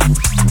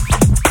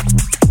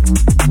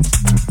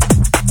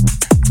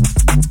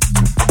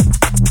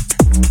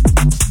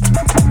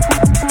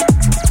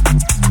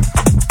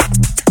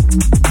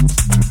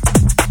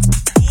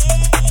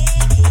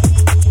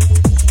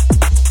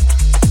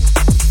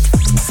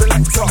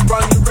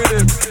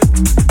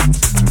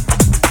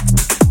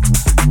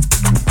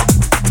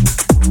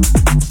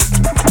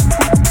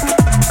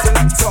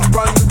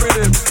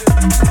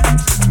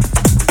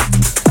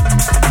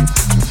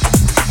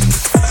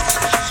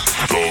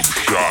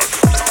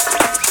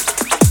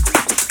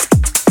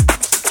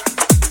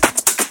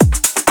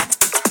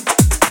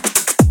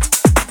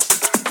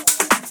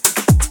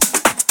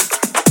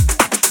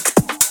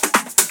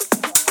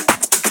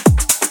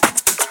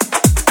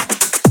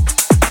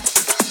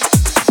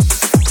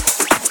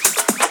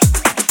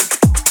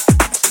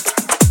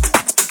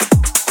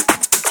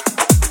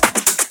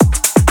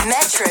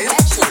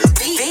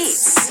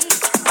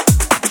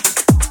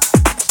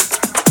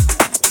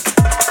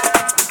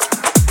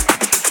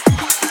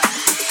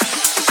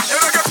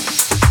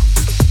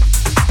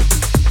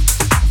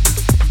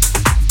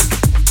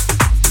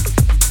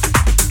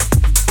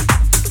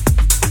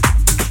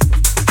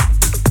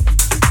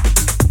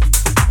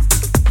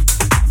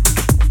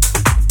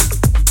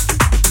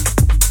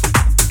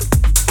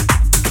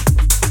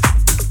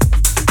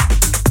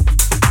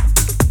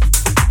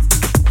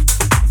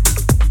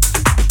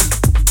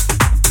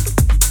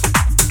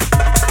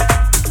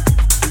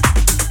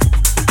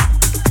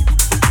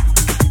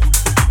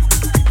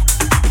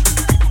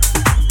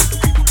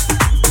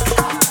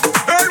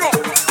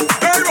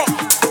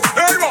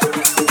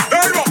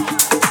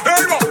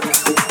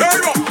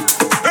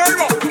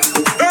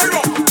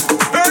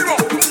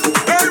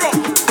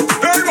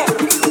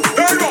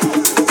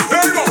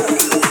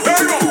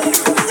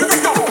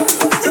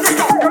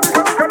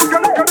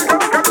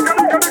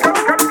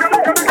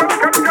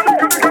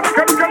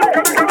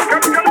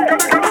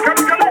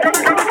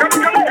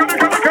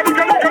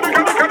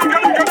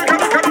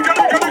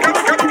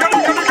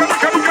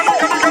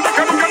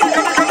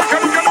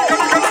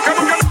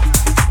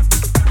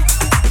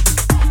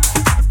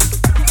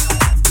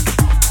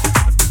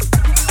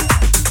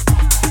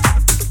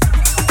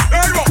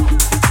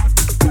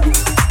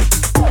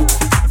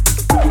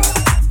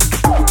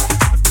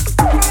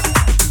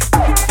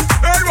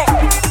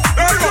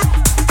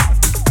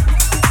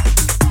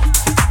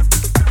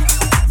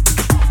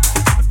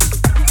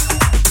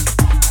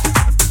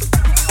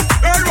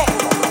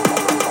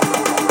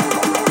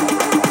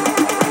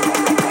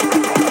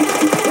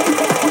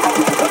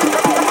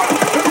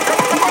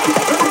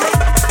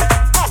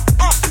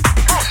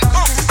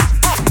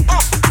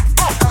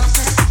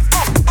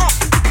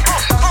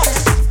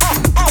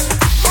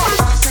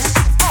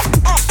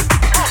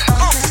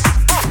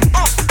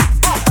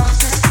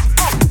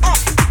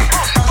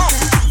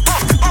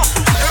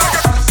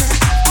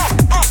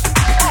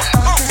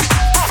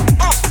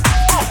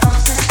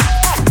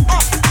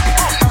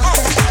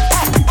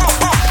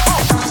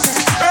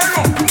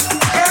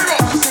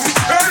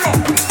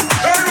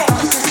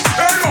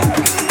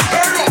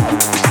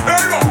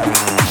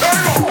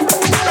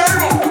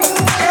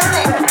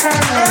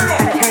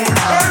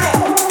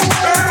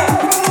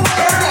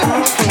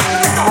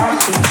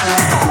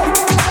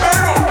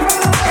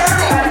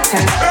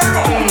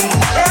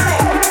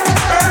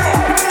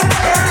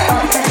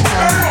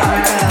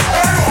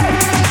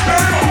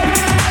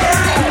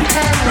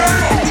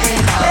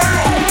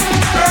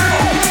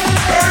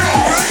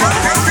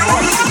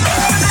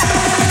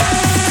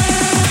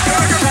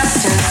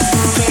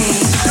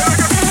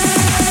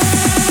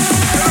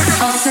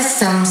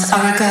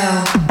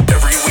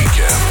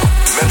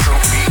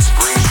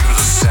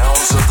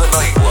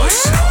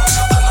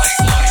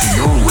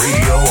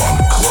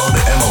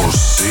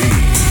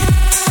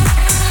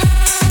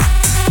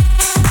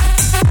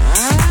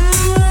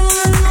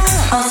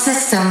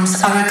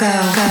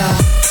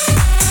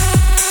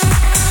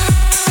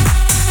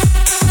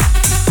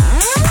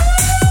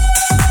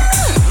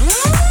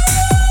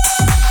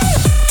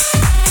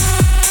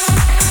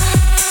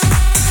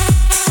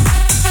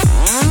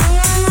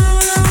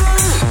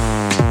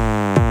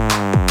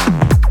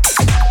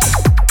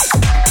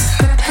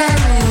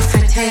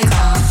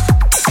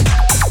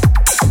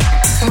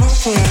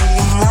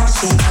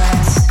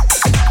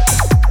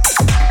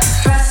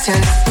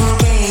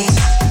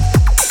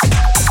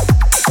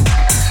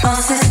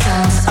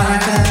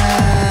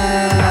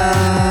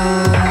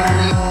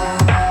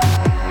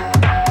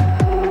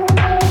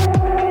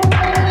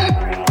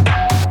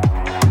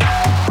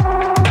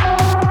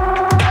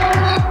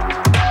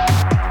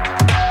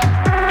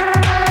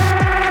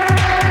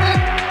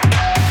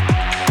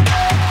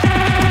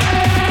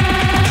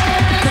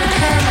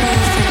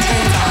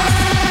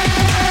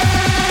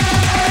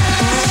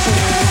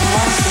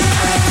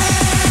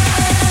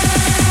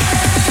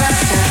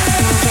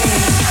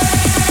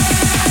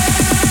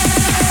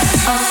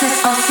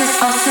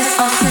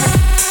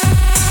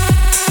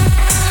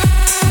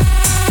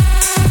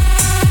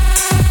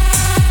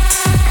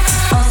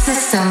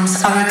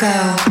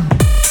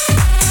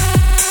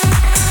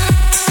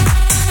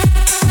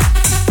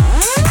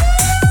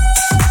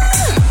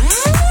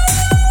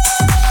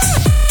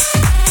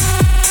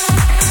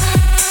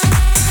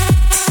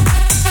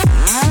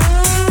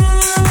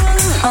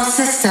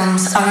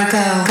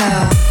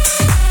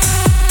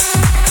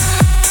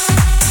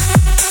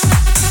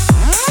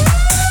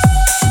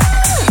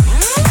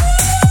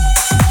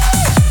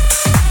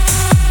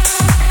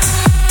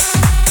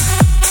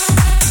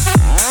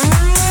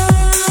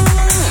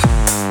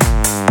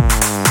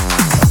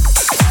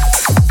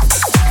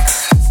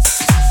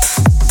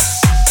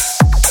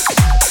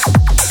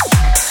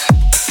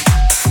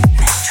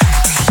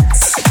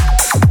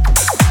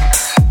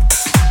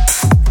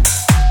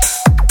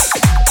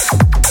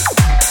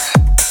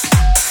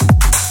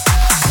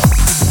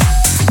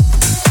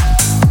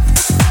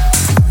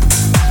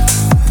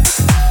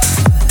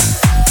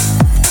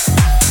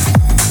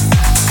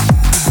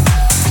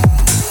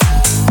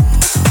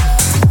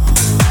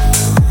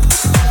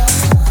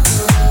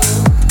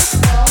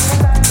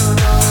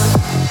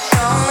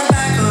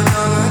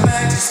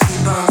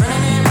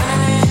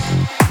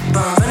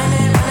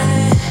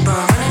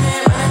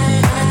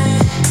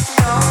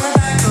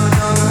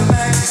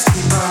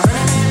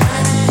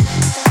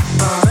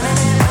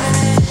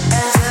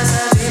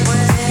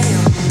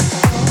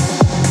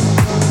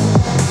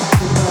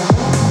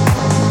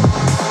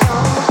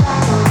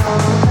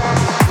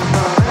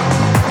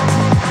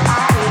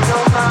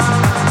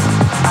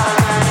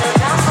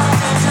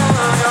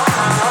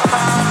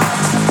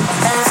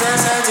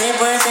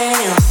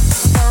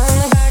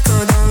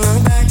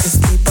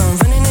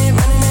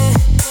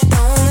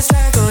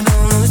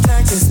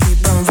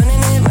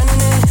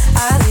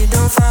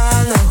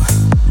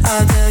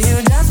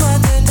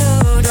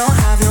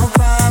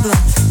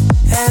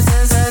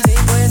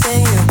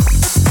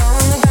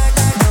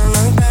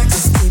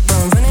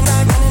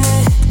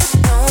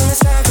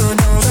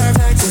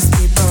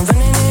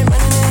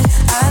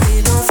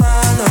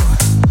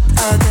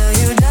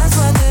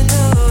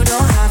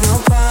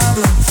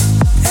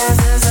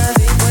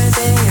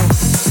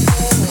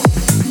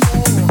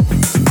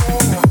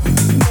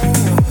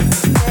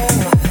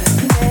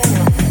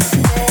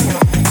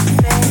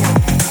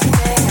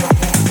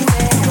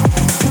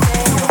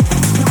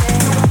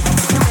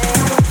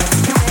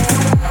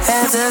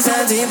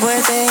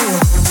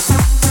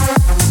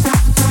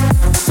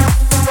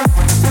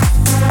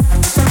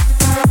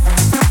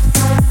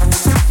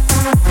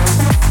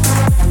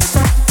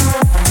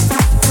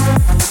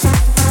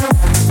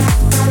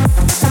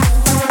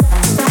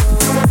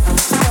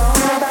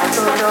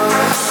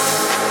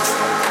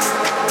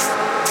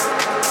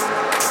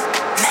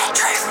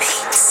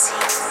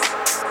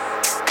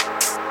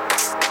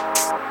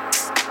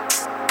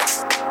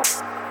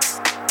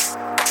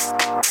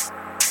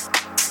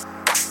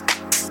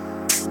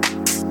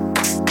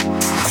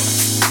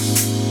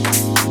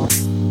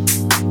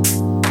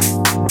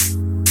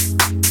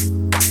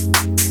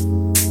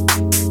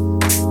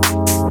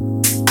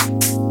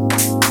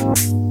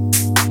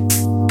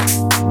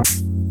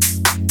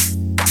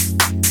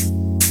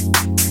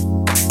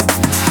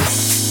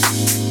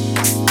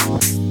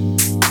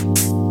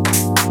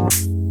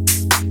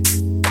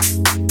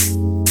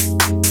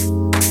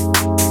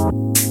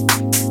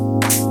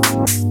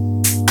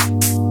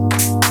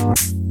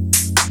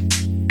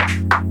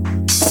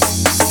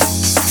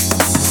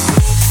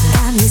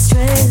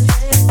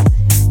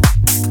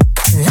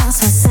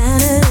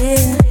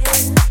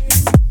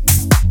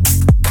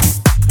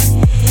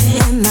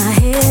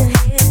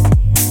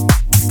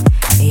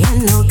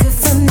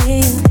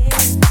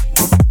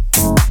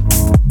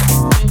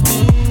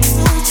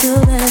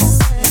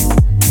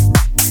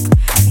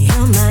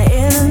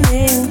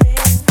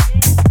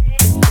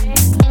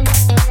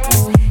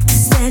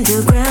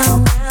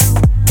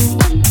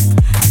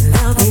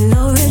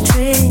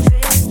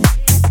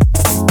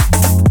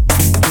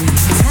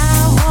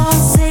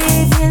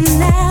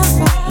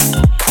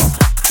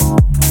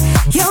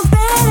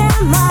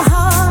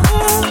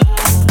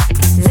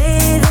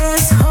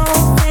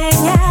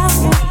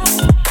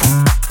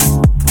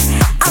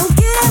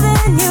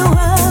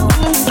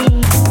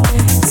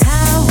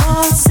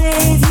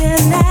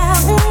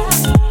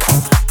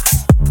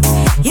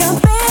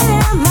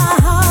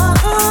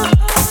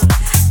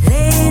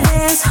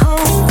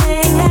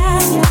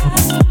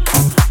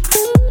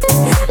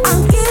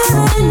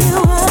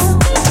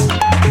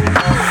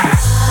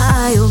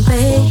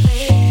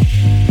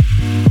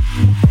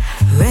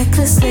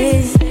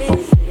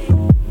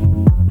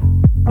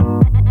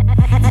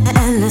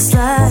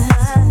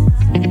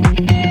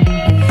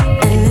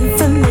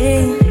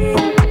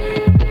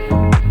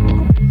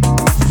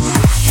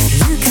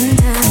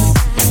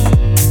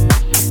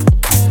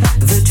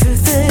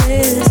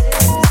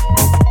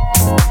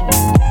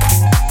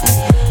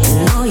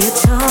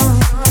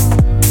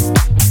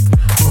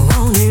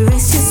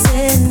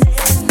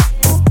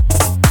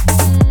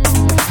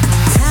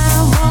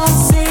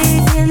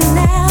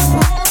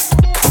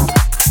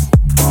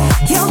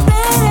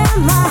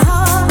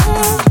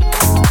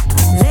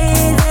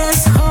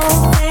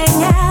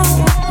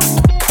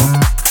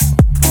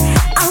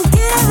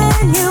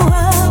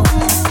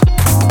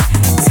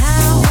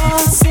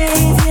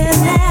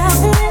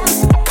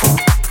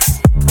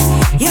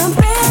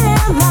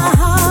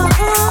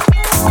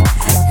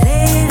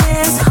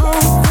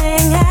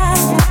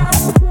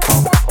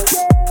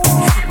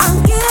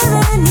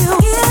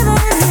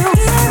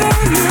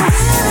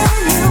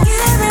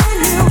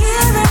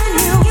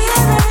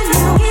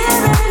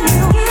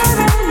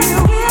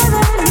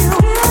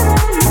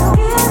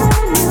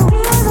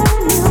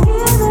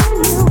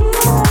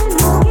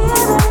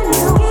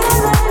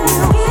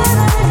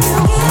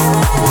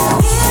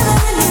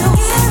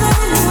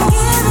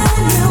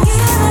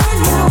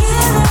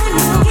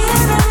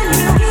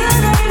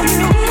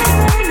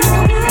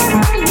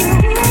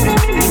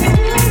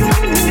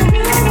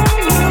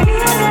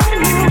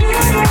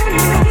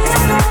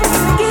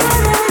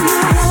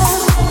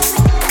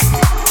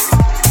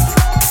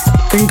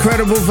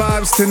 Incredible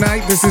vibes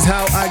tonight. This is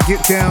how I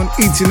get down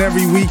each and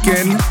every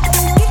weekend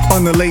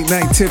on the late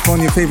night tip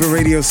on your favorite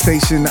radio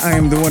station. I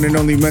am the one and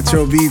only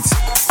Metro Beats.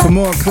 For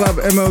more Club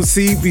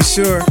MOC, be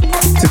sure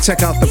to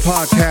check out the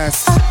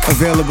podcast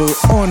available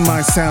on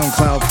my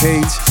SoundCloud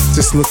page.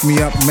 Just look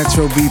me up,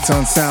 Metro Beats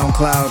on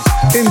SoundCloud.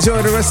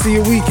 Enjoy the rest of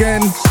your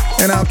weekend,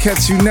 and I'll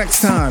catch you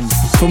next time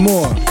for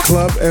more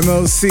Club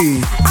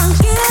MOC.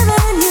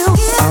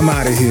 I'm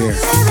out of here.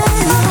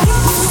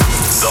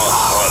 The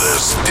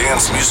hottest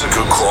dance music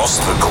across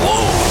the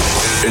globe.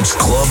 It's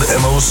Club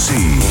MOC.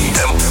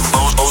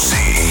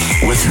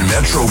 MOC with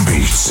Metro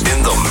Beats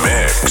in the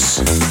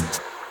mix.